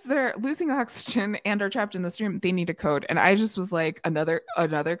 because they're losing oxygen and are trapped in this room, they need a code. And I just was like, another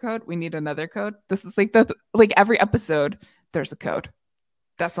code. We need another code. This is like every episode, there's a code.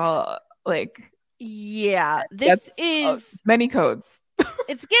 That's all. Like, yeah, this is many codes.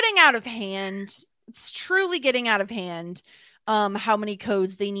 It's getting out of hand. It's truly getting out of hand. How many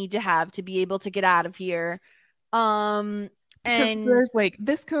codes they need to have to be able to get out of here. And there's like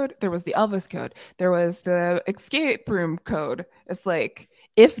this code, there was the Elvis code, there was the escape room code. It's like,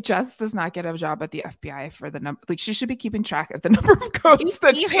 if Jess does not get a job at the FBI for the number, like, she should be keeping track of the number of codes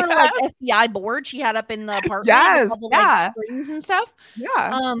that she her has. like FBI board she had up in the apartment. Yes, with all the, like, springs and stuff.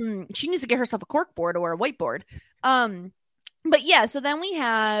 Yeah. She needs to get herself a cork board or a whiteboard. But yeah, so then we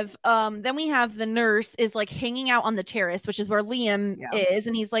have the nurse is like hanging out on the terrace, which is where Liam is,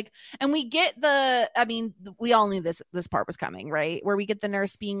 and he's like, and we get we all knew this part was coming, right? Where we get the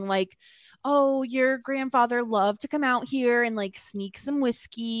nurse being like, oh, your grandfather loved to come out here and like sneak some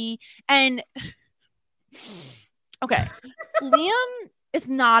whiskey. And okay, Liam is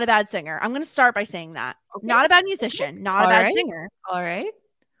not a bad singer. I'm going to start by saying that. Okay. Not a bad musician, not a bad singer. All right.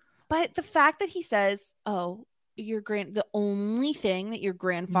 But the fact that he says, oh, the only thing that your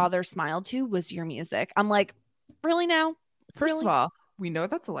grandfather smiled to was your music. I'm like, really now? First of all, we know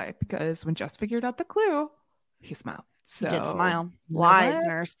that's a lie because when Jess figured out the clue, he smiled. So, he did smile. Lies,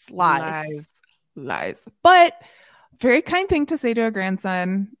 nurse. Lies. But very kind thing to say to a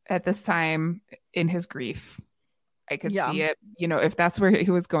grandson at this time in his grief. I could see it, if that's where he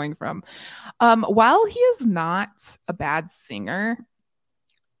was going from. While he is not a bad singer,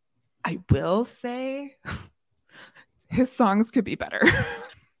 I will say his songs could be better.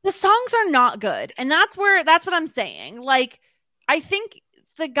 The songs are not good. And that's what I'm saying. Like, I think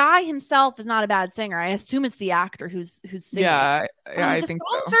the guy himself is not a bad singer. I assume it's the actor who's singing. Yeah, I think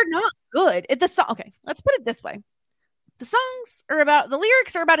so. The songs are not good. Okay, let's put it this way. The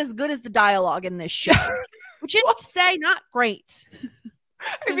lyrics are about as good as the dialogue in this show, which is to say not great.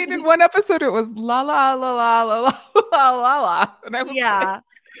 I mean, in one episode, it was la la la la la la la la. And I was like,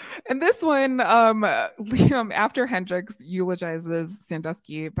 and this one, Liam, after Hendrix eulogizes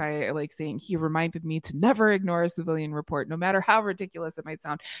Sandusky by like saying he reminded me to never ignore a civilian report, no matter how ridiculous it might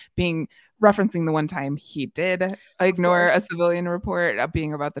sound, referencing the one time he did ignore a civilian report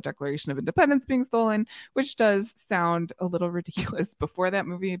being about the Declaration of Independence being stolen, which does sound a little ridiculous before that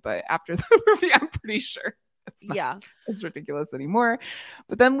movie, but after the movie, I'm pretty sure it's not as ridiculous anymore.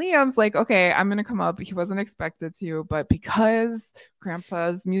 But then Liam's like, okay, I'm gonna come up. He wasn't expected to, but because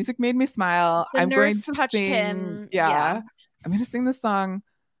Grandpa's music made me smile, I'm going to touched sing. Him. I'm gonna sing the song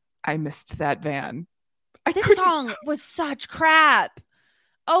I Missed That Van. This song was such crap.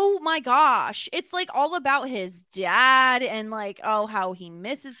 Oh my gosh. It's like all about his dad and like, oh, how he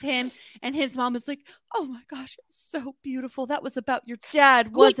misses him. And his mom is like, oh my gosh, it was so beautiful. That was about your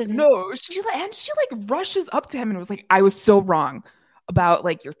dad, wasn't it? No, she like rushes up to him and was like, I was so wrong about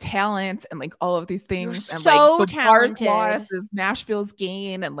like your talent and like all of these things. You're and so like the talented. Bars loss is Nashville's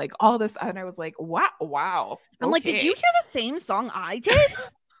gain and like all this. And I was like, wow. I'm like, did you hear the same song I did?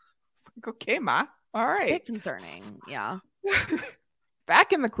 Like, okay, Ma. All right. It's a bit concerning. Yeah.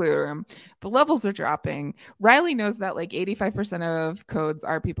 Back in the clue room, the levels are dropping. Riley knows that like 85% of codes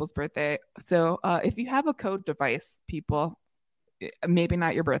are people's birthday. So if you have a code device, people, maybe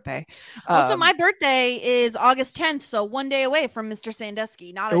not your birthday. Also, my birthday is August 10th, so one day away from Mr.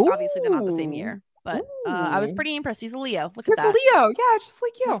 Sandusky. Obviously, they're not the same year, but I was pretty impressed. He's a Leo. Look at that. He's a Leo. Yeah, just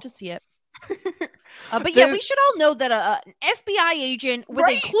like you. Love to see it. But yeah, we should all know that an FBI agent with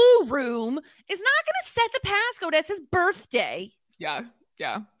a clue room is not going to set the passcode as his birthday. Yeah.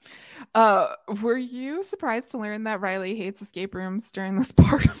 Were you surprised to learn that Riley hates escape rooms during this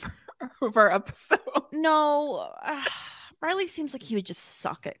part of our episode? No. Riley seems like he would just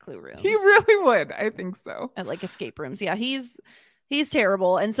suck at clue rooms. He really would. I think so. At like escape rooms. Yeah, he's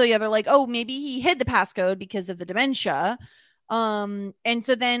terrible. And so they're like, oh, maybe he hid the passcode because of the dementia. And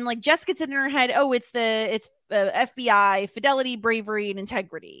so then like Jess gets it in her head, oh, it's FBI, fidelity, bravery, and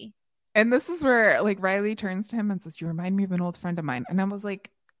integrity. And this is where like Riley turns to him and says, you remind me of an old friend of mine. And I was like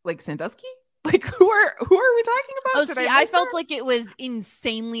Sandusky? Like, who are we talking about? Oh, see, I felt like it was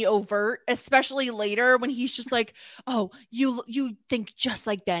insanely overt, especially later when he's just like, "Oh, you think just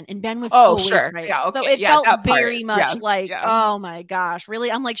like Ben," and Ben was always sure, right. yeah, okay, So it yeah, felt that part. very much Yes, like, yes. "Oh my gosh,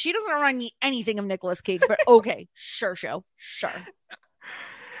 really?" I'm like, she doesn't remind me anything of Nicolas Cage, but okay, sure.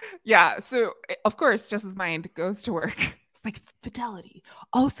 Yeah. So of course, Jess's mind goes to work. It's like fidelity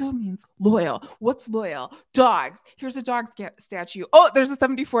also means loyal. What's loyal? Dogs. Here's a dog statue. Oh, there's a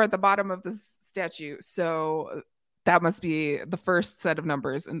 74 at the bottom of the statue. So that must be the first set of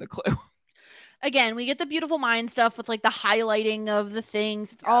numbers in the clue. Again, we get the beautiful mind stuff with like the highlighting of the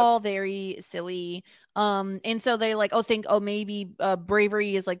things. It's all very silly. And so they like, maybe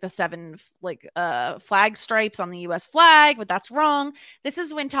bravery is like the 7 flag stripes on the US flag, but that's wrong. This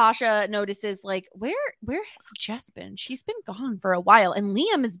is when Tasha notices like, where has Jess been? She's been gone for a while, and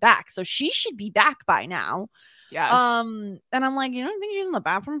Liam is back, so she should be back by now. Yes. And I'm like, you don't think she's in the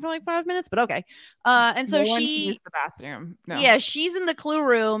bathroom for like 5 minutes, but okay. And so she used the bathroom. No. Yeah, she's in the clue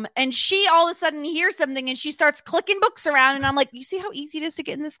room, and she all of a sudden hears something, and she starts clicking books around, and I'm like, you see how easy it is to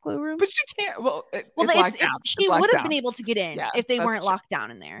get in this clue room? But she can't. Well, she would have been able to get in if they weren't locked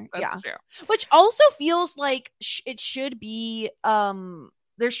down in there. That's true. Which also feels like it should be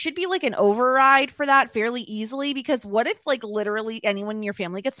there should be like an override for that fairly easily, because what if like literally anyone in your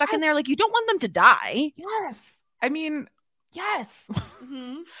family gets stuck in there? Like, you don't want them to die. Yes. I mean, yes.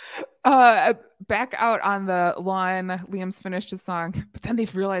 Mm-hmm. Back out on the lawn, Liam's finished his song, but then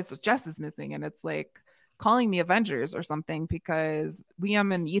they've realized that Jess is missing, and it's like calling the Avengers or something, because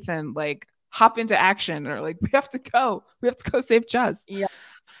Liam and Ethan like hop into action and are like, we have to go save Jess. Yeah.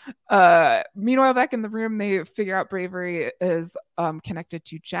 Meanwhile, back in the room, they figure out bravery is connected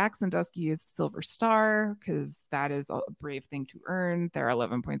to Jackson Dusky's silver star, because that is a brave thing to earn. There are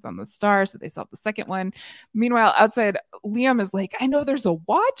 11 points on the star, so they solve the second one. Meanwhile, outside, Liam is like, I know there's a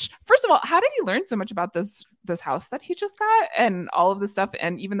watch. First of all, how did he learn so much about this house that he just got and all of this stuff?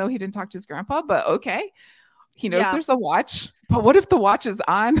 And even though he didn't talk to his grandpa, but okay, he knows there's a watch. But what if the watch is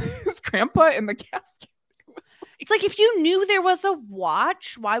on his grandpa in the casket? It's like, if you knew there was a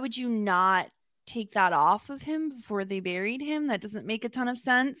watch, why would you not take that off of him before they buried him? That doesn't make a ton of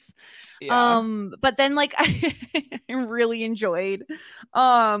sense. Yeah. But then like I really enjoyed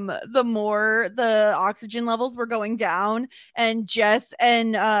the more the oxygen levels were going down, and Jess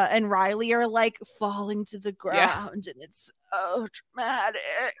and Riley are like falling to the ground, and it's so dramatic.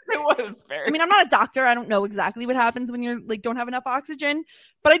 It was very. I mean, I'm not a doctor. I don't know exactly what happens when you're like don't have enough oxygen,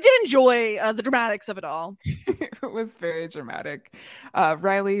 but I did enjoy the dramatics of it all. It was very dramatic.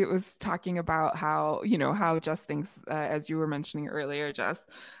 Riley was talking about how Jess thinks, as you were mentioning earlier, Jess,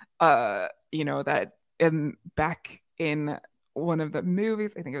 that back in one of the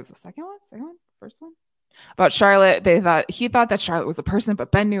movies, I think it was the first one, about Charlotte, he thought that Charlotte was a person,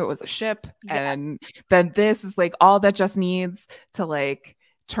 but Ben knew it was a ship. Yeah. And then this is like all that Jess needs to like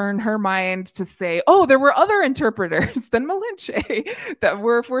turn her mind to say, oh, there were other interpreters than Malinche that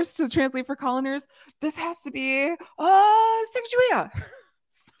were forced to translate for coloners. This has to be Sacagawea.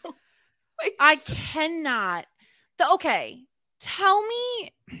 So, like, I cannot. Okay, tell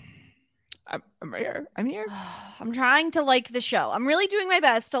me. I'm here. I'm trying to like the show. I'm really doing my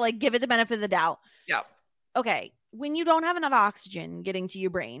best to like give it the benefit of the doubt. Yeah. Okay, when you don't have enough oxygen getting to your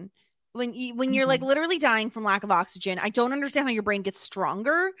brain, when you're like literally dying from lack of oxygen, I don't understand how your brain gets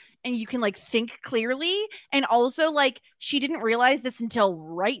stronger and you can like think clearly. And also, like, she didn't realize this until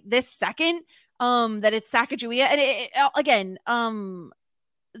right this second, that it's Sacagawea. And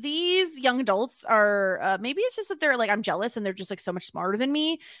these young adults are maybe it's just that they're like, I'm jealous and they're just like so much smarter than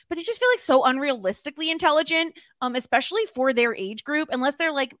me, but they just feel like so unrealistically intelligent, especially for their age group. Unless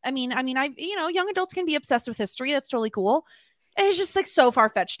they're like, I mean, young adults can be obsessed with history. That's totally cool. And it's just like so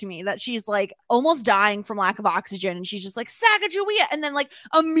far-fetched to me that she's like almost dying from lack of oxygen, and she's just like Sacagawea, and then like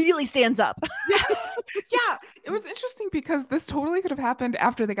immediately stands up. Yeah, it was interesting because this totally could have happened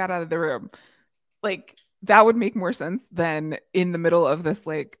after they got out of the room. Like, that would make more sense than in the middle of this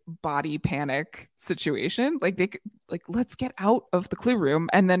like body panic situation. Like, they could, like, let's get out of the clue room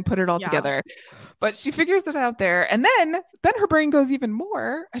and then put it all together. But she figures it out there, and then her brain goes even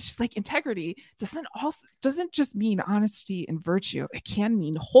more. It's just like integrity doesn't just mean honesty and virtue. It can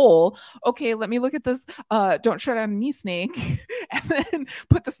mean whole. Okay, let me look at this. Don't tread on me, snake, and then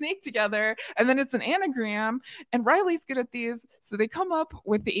put the snake together, and then it's an anagram. And Riley's good at these, so they come up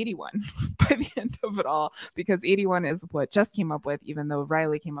with the 81 by the end of it all, because 81 is what Jess came up with, even though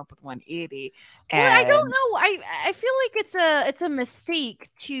Riley came up with 180. And well, I don't know. I feel like it's a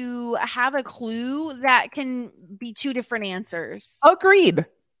mistake to have a clue that can be two different answers. Agreed.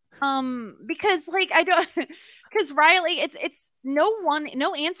 Because like because Riley, it's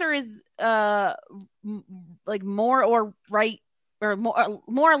no answer is like more or right or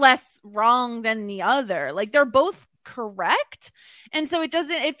more or less wrong than the other. Like they're both correct, and so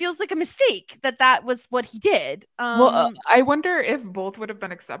it feels like a mistake that was what he did. I wonder if both would have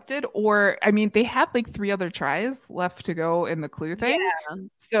been accepted, or I mean, they had like 3 other tries left to go in the clue thing,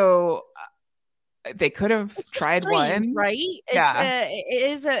 so they could have tried one, right?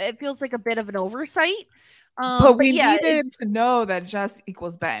 It feels like a bit of an oversight. But we needed to know that Jess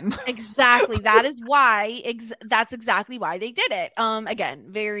equals Ben. Exactly. That is why. That's exactly why they did it. Again,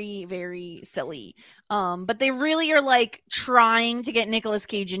 very, very silly. But they really are like trying to get Nicolas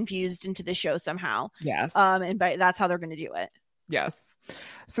Cage infused into the show somehow. Yes. And that's how they're going to do it. Yes.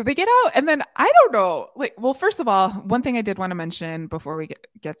 So they get out, and then I don't know. Like, well, first of all, one thing I did want to mention before we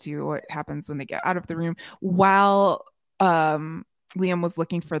get to what happens when they get out of the room, while Liam was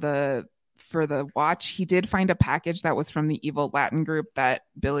looking for the watch, he did find a package that was from the evil Latin group that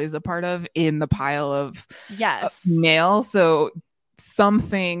Billy's a part of in the pile of mail. So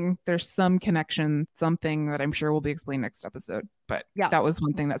there's some connection, something that I'm sure will be explained next episode. But that was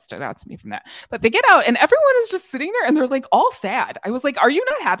one thing that stood out to me from that. But they get out and everyone is just sitting there and they're like all sad. I was like, are you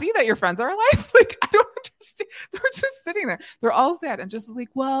not happy that your friends are alive? Like, I don't understand. They're just sitting there. They're all sad and just like,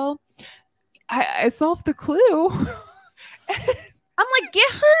 well, I solved the clue. I'm like,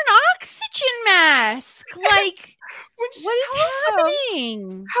 get her an oxygen mask. Like, what is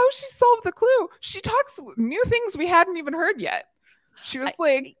happening? How she solved the clue? She talks new things we hadn't even heard yet. She was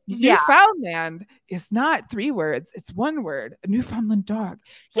like, Newfoundland is not 3 words. It's 1 word. A Newfoundland dog.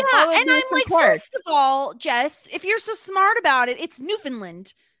 Yeah. And I'm like, first of all, Jess, if you're so smart about it, it's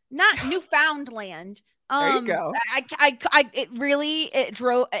Newfoundland, not Newfoundland. There you go.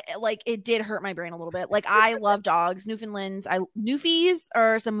 It did hurt my brain a little bit. Like, I love dogs. Newfies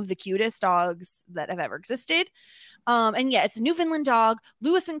are some of the cutest dogs that have ever existed. And it's a Newfoundland dog.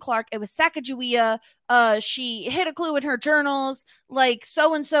 Lewis and Clark. It was Sacagawea. She hid a clue in her journals. Like,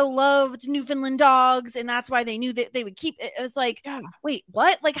 so and so loved Newfoundland dogs, and that's why they knew that they would keep it. It was like, wait,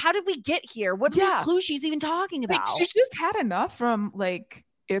 what? Like, how did we get here? What are these clues she's even talking about? Like, she just had enough from like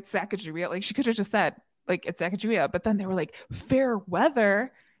it's Sacagawea. Like, she could have just said like it's Sacagawea, but then they were like fair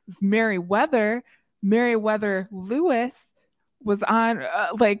weather. It's Merryweather. Merryweather Lewis was on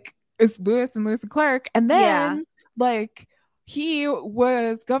it's Lewis and Clark, and then. Like, he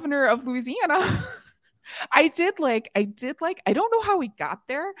was governor of Louisiana. I don't know how we got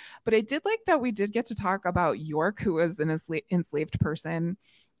there, but I did like that we did get to talk about York, who was an enslaved person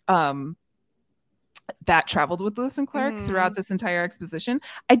that traveled with Lewis and Clark throughout this entire exposition.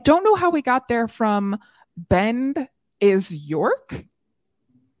 I don't know how we got there from Bend is York.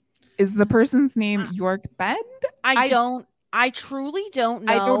 Is the person's name York Bend? I truly don't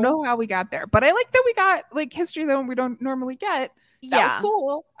know. I don't know how we got there, but I like that we got like history that we don't normally get. That was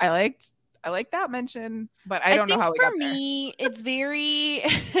cool. I like that mention, but I don't know how we got there. For me, it's very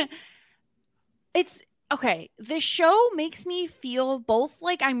it's okay. The show makes me feel both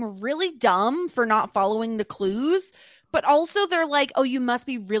like I'm really dumb for not following the clues, but also they're like, oh, you must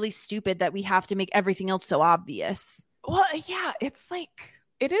be really stupid that we have to make everything else so obvious. Well, yeah, it's like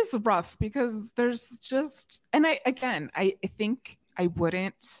it is rough because there's just, and I think I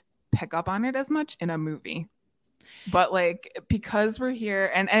wouldn't pick up on it as much in a movie, but like, because we're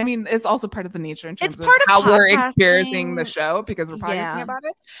here, and I mean, it's also part of the nature in terms of how we're experiencing the show because we're podcasting about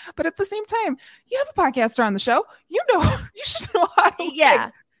it. But at the same time, you have a podcaster on the show, you should know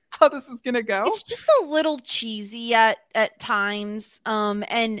how this is going to go. It's just a little cheesy at times.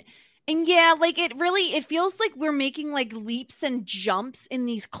 And yeah, like it feels like we're making like leaps and jumps in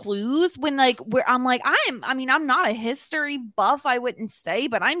these clues when like I'm not a history buff, I wouldn't say,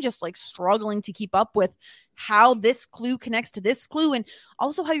 but I'm just like struggling to keep up with how this clue connects to this clue and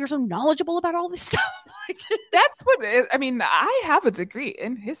also how you're so knowledgeable about all this stuff. That's what it is. I mean, I have a degree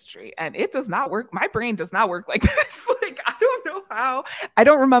in history and it does not work. My brain does not work like this. Like, I don't know how. I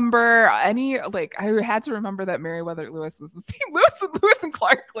don't remember any, like, I had to remember that Merryweather Lewis was the same Lewis and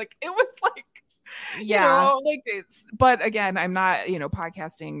Clark. Like, it was like, but again, I'm not,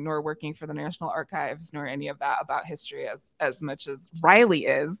 podcasting nor working for the National Archives nor any of that about history as much as Riley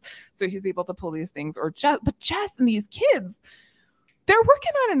is. So he's able to pull these things but Jess and these kids, they're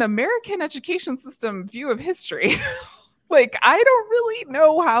working on an American education system view of history. Like, I don't really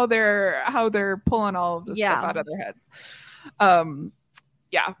know how they're pulling all of this stuff out of their heads.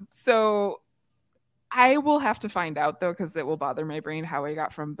 So I will have to find out though, because it will bother my brain how I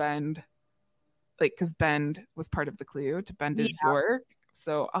got from Bend. Like, because Bend was part of the clue to Bend is York.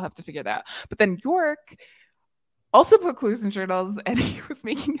 So I'll have to figure that out. But then York, also put clues in journals, and he was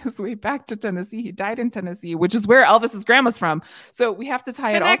making his way back to Tennessee. He died in Tennessee, which is where Elvis's grandma's from. So we have to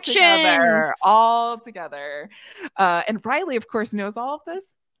tie it all together. And Riley, of course, knows all of this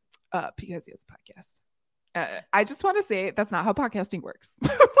because he has a podcast. I just want to say that's not how podcasting works.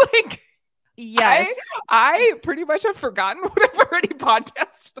 Like, yes, I pretty much have forgotten what I've already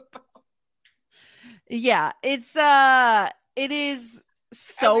podcasted about. Yeah, it is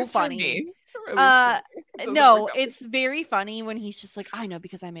so funny. No, it's very funny when he's just like, I know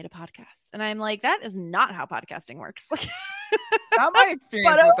because I made a podcast, and I'm like, that is not how podcasting works. Like, not my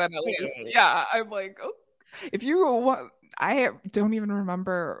experience with that, at least. Yeah, I'm like, oh, if you want, I don't even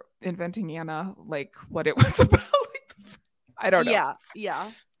remember inventing Anna, like what it was about. I don't know. Yeah.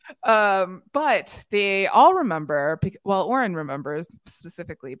 But they all remember, well, Oren remembers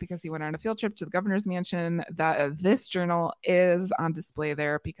specifically because he went on a field trip to the governor's mansion, that this journal is on display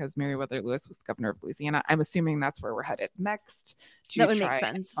there because Meriwether Lewis was the governor of Louisiana. I'm assuming that's where we're headed next to try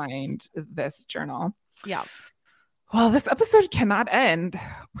and find this journal. Yeah. Well, this episode cannot end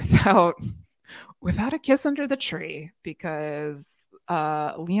without a kiss under the tree, because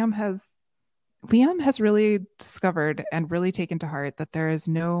Liam has really discovered and really taken to heart that there is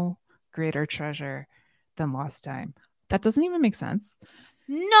no greater treasure than lost time. That doesn't even make sense.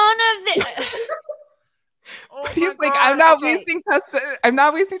 None of this. But he's like, I'm not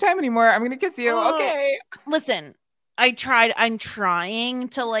wasting time anymore. I'm gonna kiss you. Okay. Listen, I'm trying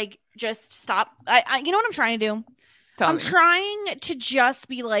to like just stop. I you know what I'm trying to do? I'm trying to just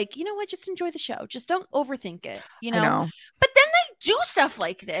be like, you know what? Just enjoy the show. Just don't overthink it. You know? But then they do stuff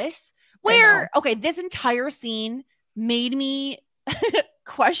like this. Where, okay, this entire scene made me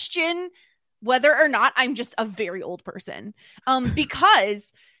question whether or not I'm just a very old person.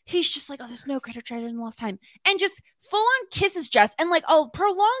 Because he's just like, oh, there's no greater treasure than lost time. And just full on kisses Jess, and like a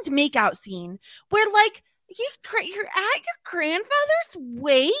prolonged makeout scene where like you're at your grandfather's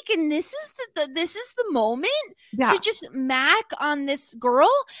wake, and this is the moment to just mac on this girl.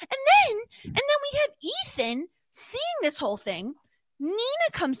 And then we have Ethan seeing this whole thing.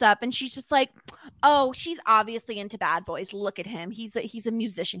 Nina comes up and she's just like, oh, she's obviously into bad boys. Look at him. He's a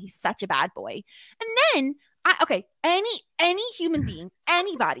musician. He's such a bad boy. And then any human being,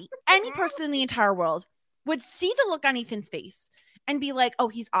 anybody, any person in the entire world would see the look on Ethan's face and be like, oh,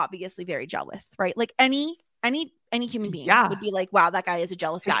 he's obviously very jealous, right? Like any human being would be like, wow, that guy is a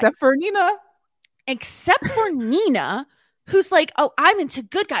jealous guy. Except for Nina, who's like, oh, I'm into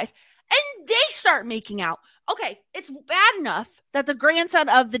good guys. And they start making out. Okay, it's bad enough that the grandson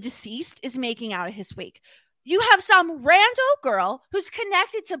of the deceased is making out at his wake. You have some rando girl who's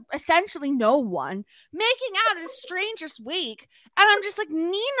connected to essentially no one making out at a stranger's wake. And I'm just like,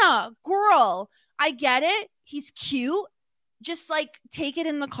 Nina, girl, I get it. He's cute. Just like take it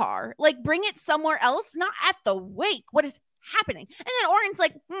in the car. Like bring it somewhere else, not at the wake. What is happening? And then Oren's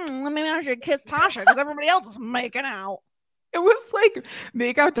like, let me manage to kiss Tasha because everybody else is making out. It was like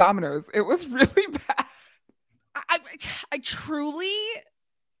make out dominoes. It was really bad. I truly,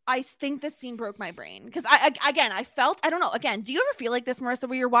 I think this scene broke my brain because I felt, I don't know. Again, do you ever feel like this, Marissa,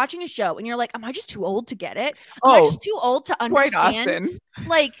 where you're watching a show and you're like, am I just too old to get it? Am I just too old to understand?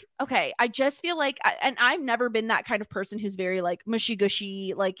 Like, okay, I just feel like, and I've never been that kind of person who's very like mushy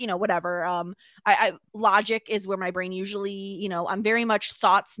gushy, like, you know, whatever. I logic is where my brain usually, you know, I'm very much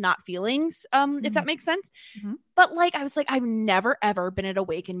thoughts, not feelings. If that makes sense. Mm-hmm. But like, I was like, I've never ever been at a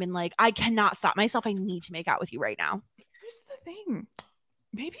wake and been like, I cannot stop myself. I need to make out with you right now. Here's the thing.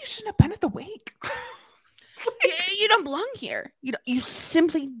 Maybe you shouldn't have been at the wake. You don't belong here. You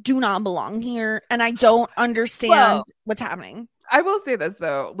simply do not belong here. And I don't understand what's happening. I will say this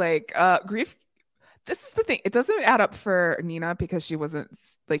though, like grief. This is the thing. It doesn't add up for Nina because she wasn't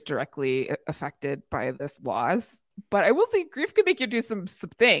like directly affected by this loss. But I will say grief could make you do some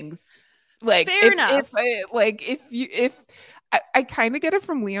things. Like fair enough. If I kind of get it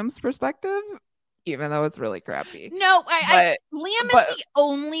from Liam's perspective. Even though it's really crappy. No, Liam is the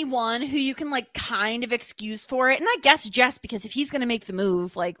only one who you can like kind of excuse for it. And I guess Jess, because if he's going to make the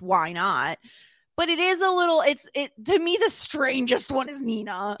move, like, why not? But it is a little, to me, the strangest one is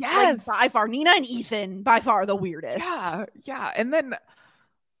Nina. Yes. Like, by far. Nina and Ethan, by far the weirdest. Yeah. And then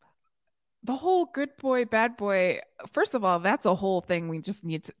the whole good boy, bad boy. First of all, that's a whole thing we just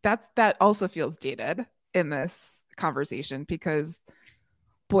need to, that also feels dated in this conversation because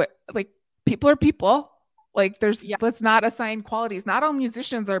people are people. Like let's not assign qualities. Not all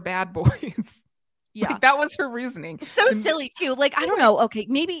musicians are bad boys. Yeah. Like, that was her reasoning. It's so silly too. Like, I don't know. Okay.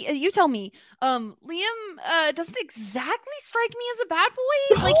 Maybe you tell me, Liam doesn't exactly strike me as a bad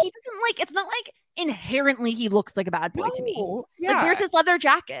boy. No. Like he doesn't like, it's not like inherently he looks like a bad boy to me. Yeah. Like, where's his leather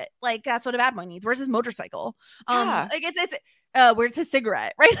jacket? Like, that's what a bad boy needs. Where's his motorcycle? Yeah. Like it's where's his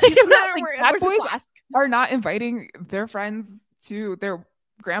cigarette? Right? Bad boys are not inviting their friends to their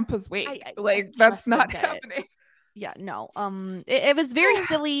grandpa's wake. That's not happening. Yeah, no. It was very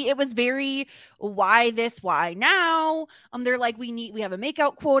silly. It was very why this, why now? They're like, we have a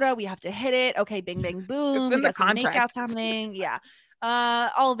makeout quota, we have to hit it. Okay, bing bang boom. We got some makeouts happening. Yeah.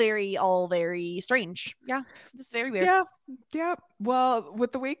 All very strange. Yeah, just very weird. Yeah. Well,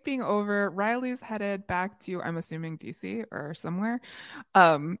 with the wake being over, Riley's headed back to, I'm assuming, DC or somewhere.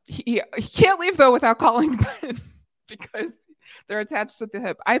 He can't leave though without calling Ben because they're attached to the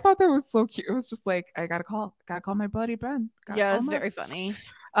hip. I thought that was so cute. It was just like, I gotta call my buddy Ben. It's very funny.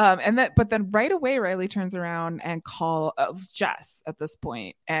 But then right away, Riley turns around and calls Jess at this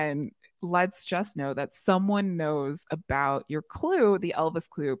point and lets Jess know that someone knows about your clue, the Elvis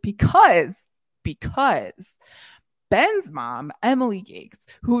clue, because Ben's mom, Emily Gates,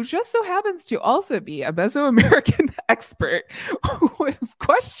 who just so happens to also be a Mesoamerican expert, who was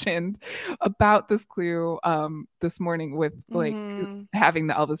questioned about this clue this morning with like having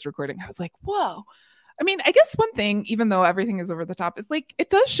the Elvis recording. I was like, whoa. I mean, I guess one thing, even though everything is over the top, is like it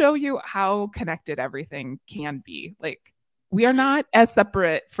does show you how connected everything can be. Like, we are not as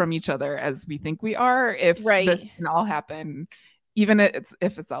separate from each other as we think we are if this can all happen, even if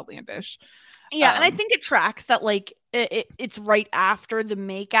it's outlandish. Yeah, and I think it tracks that like it's right after the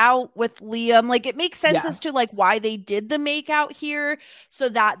makeout with Liam. Like, it makes sense as to like why they did the makeout here, so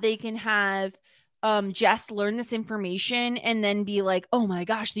that they can have Jess learn this information and then be like, oh my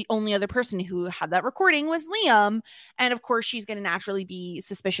gosh, the only other person who had that recording was Liam. And of course, she's going to naturally be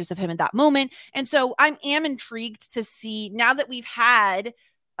suspicious of him at that moment. And so I am intrigued to see, now that we've had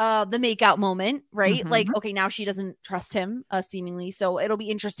the makeout moment, right? Like, okay, now she doesn't trust him, seemingly. So it'll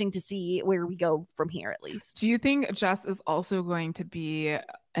be interesting to see where we go from here, at least. Do you think Jess is also going to be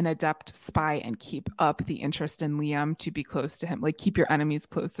an adept spy and keep up the interest in Liam to be close to him? Like, keep your enemies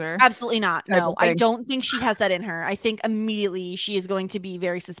closer? Absolutely not. No, I don't think she has that in her. I think immediately she is going to be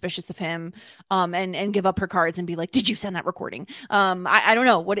very suspicious of him, and give up her cards and be like, did you send that recording? I don't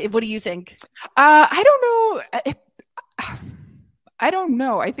know. What do you think? I don't know. I don't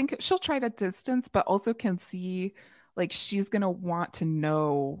know. I think she'll try to distance, but also can see like she's going to want to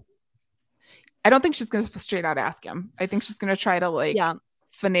know. I don't think she's going to straight out ask him. I think she's going to try to like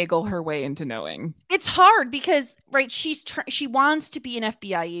finagle her way into knowing. It's hard because, right, she wants to be an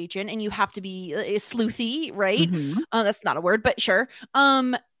FBI agent and you have to be sleuthy, right? That's not a word, but sure.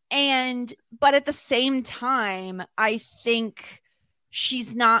 But at the same time, I think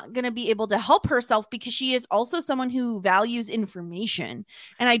she's not going to be able to help herself because she is also someone who values information.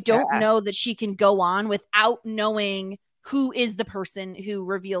 And I don't know that she can go on without knowing who is the person who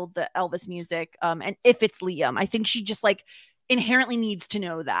revealed the Elvis music. And if it's Liam, I think she just like inherently needs to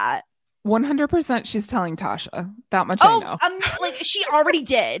know that. 100% she's telling Tasha. That much I know. Like, she already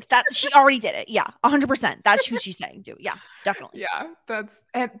did that. She already did it. Yeah, 100%. That's who she's saying too. Yeah, definitely. Yeah,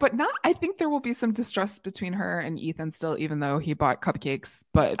 but not. I think there will be some distrust between her and Ethan still, even though he bought cupcakes.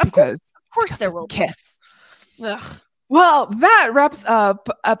 But of course there will kiss. Ugh. Well, that wraps up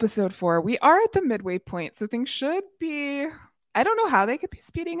episode 4. We are at the midway point, so things should be. I don't know how they could be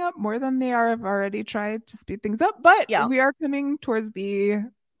speeding up more than they have already tried to speed things up, but we are coming towards the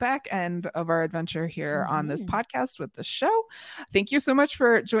back end of our adventure here on this podcast with the show. Thank you so much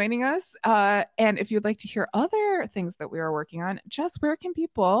for joining us. And if you'd like to hear other things that we are working on, Jess, where can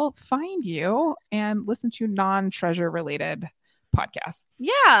people find you and listen to non-treasure related podcasts?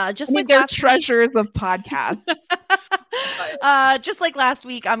 Yeah, just like they're treasures of podcasts. Just like last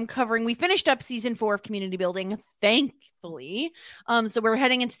week, we finished up season 4 of Community Building, thankfully. So we're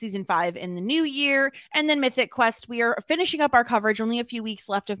heading into season 5 in the new year. And then Mythic Quest, we are finishing up our coverage. Only a few weeks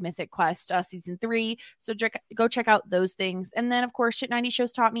left of Mythic Quest season 3. So go check out those things. And then, of course, Shit 90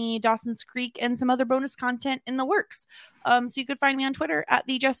 Shows Taught Me, Dawson's Creek, and some other bonus content in the works. So you could find me on Twitter at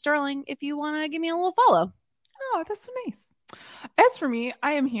the Jess Sterling if you want to give me a little follow. Oh, that's so nice. As for me,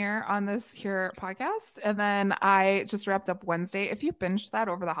 I am here on this here podcast, and then I just wrapped up Wednesday. If you binged that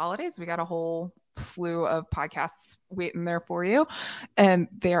over the holidays, we got a whole slew of podcasts waiting there for you, and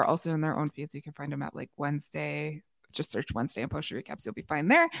they are also in their own feeds. You can find them at like Wednesday. Just search Wednesday and Post Your Recaps. You'll be fine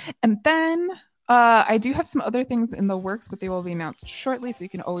there. And then I do have some other things in the works, but they will be announced shortly, so you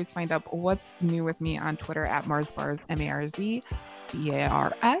can always find out what's new with me on Twitter at MarsBars, MarzBars.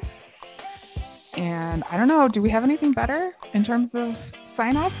 And I don't know, do we have anything better in terms of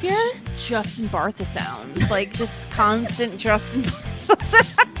sign-offs here? Justin Bartha sounds. Like, just constant Justin Bartha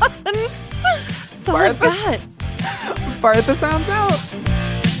sounds. That's all I got. Bartha sounds out.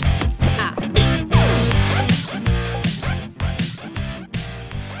 Ah.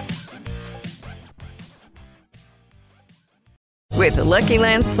 Lucky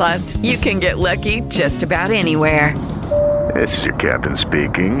Land Slots, you can get lucky just about anywhere. This is your captain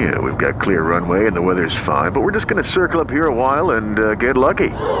speaking. We've got clear runway and the weather's fine, but we're just going to circle up here a while and get lucky.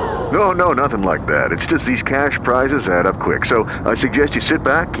 No, nothing like that. It's just these cash prizes add up quick. So I suggest you sit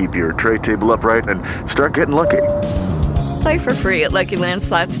back, keep your tray table upright, and start getting lucky. Play for free at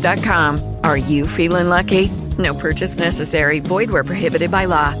LuckyLandSlots.com. Are you feeling lucky? No purchase necessary. Void where prohibited by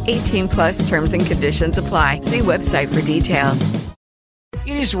law. 18 plus terms and conditions apply. See website for details.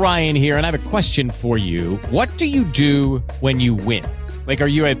 It is Ryan here, and I have a question for you. What do you do when you win? Like, are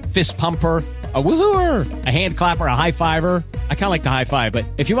you a fist pumper, a woohooer, a hand clapper, a high fiver? I kind of like the high five, but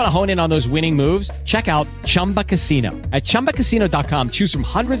if you want to hone in on those winning moves, check out Chumba Casino. At ChumbaCasino.com, choose from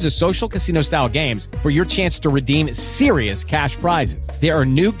hundreds of social casino-style games for your chance to redeem serious cash prizes. There are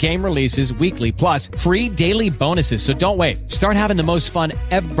new game releases weekly, plus free daily bonuses. So don't wait. Start having the most fun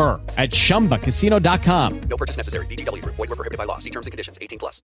ever at ChumbaCasino.com. No purchase necessary. VGW. Void where prohibited by law. See terms and conditions. 18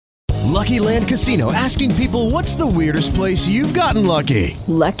 plus. Lucky Land Casino, asking people, what's the weirdest place you've gotten lucky?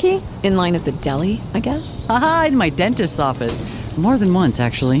 Lucky? In line at the deli, I guess? Aha, in my dentist's office. More than once,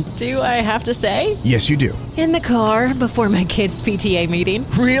 actually. Do I have to say? Yes, you do. In the car before my kids' PTA meeting.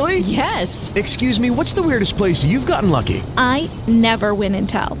 Really? Yes. Excuse me, what's the weirdest place you've gotten lucky? I never win and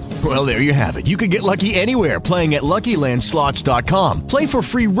tell. Well, there you have it. You can get lucky anywhere, playing at LuckyLandSlots.com. Play for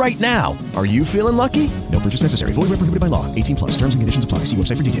free right now. Are you feeling lucky? No purchase necessary. Void where prohibited by law. 18 plus. Terms and conditions apply. See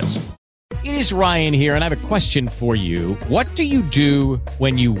website for details. It is Ryan here, and I have a question for you. What do you do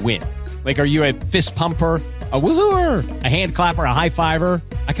when you win? Like, are you a fist pumper, a woohooer, a hand clapper, a high fiver?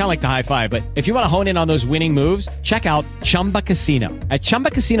 I kind of like the high five, but if you want to hone in on those winning moves, check out Chumba Casino. At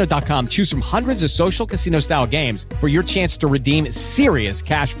ChumbaCasino.com, choose from hundreds of social casino-style games for your chance to redeem serious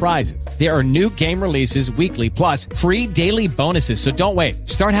cash prizes. There are new game releases weekly, plus free daily bonuses. So don't wait.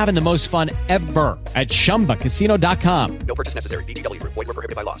 Start having the most fun ever at ChumbaCasino.com. No purchase necessary. VGW. Void where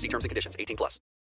prohibited by law. See terms and conditions. 18 plus.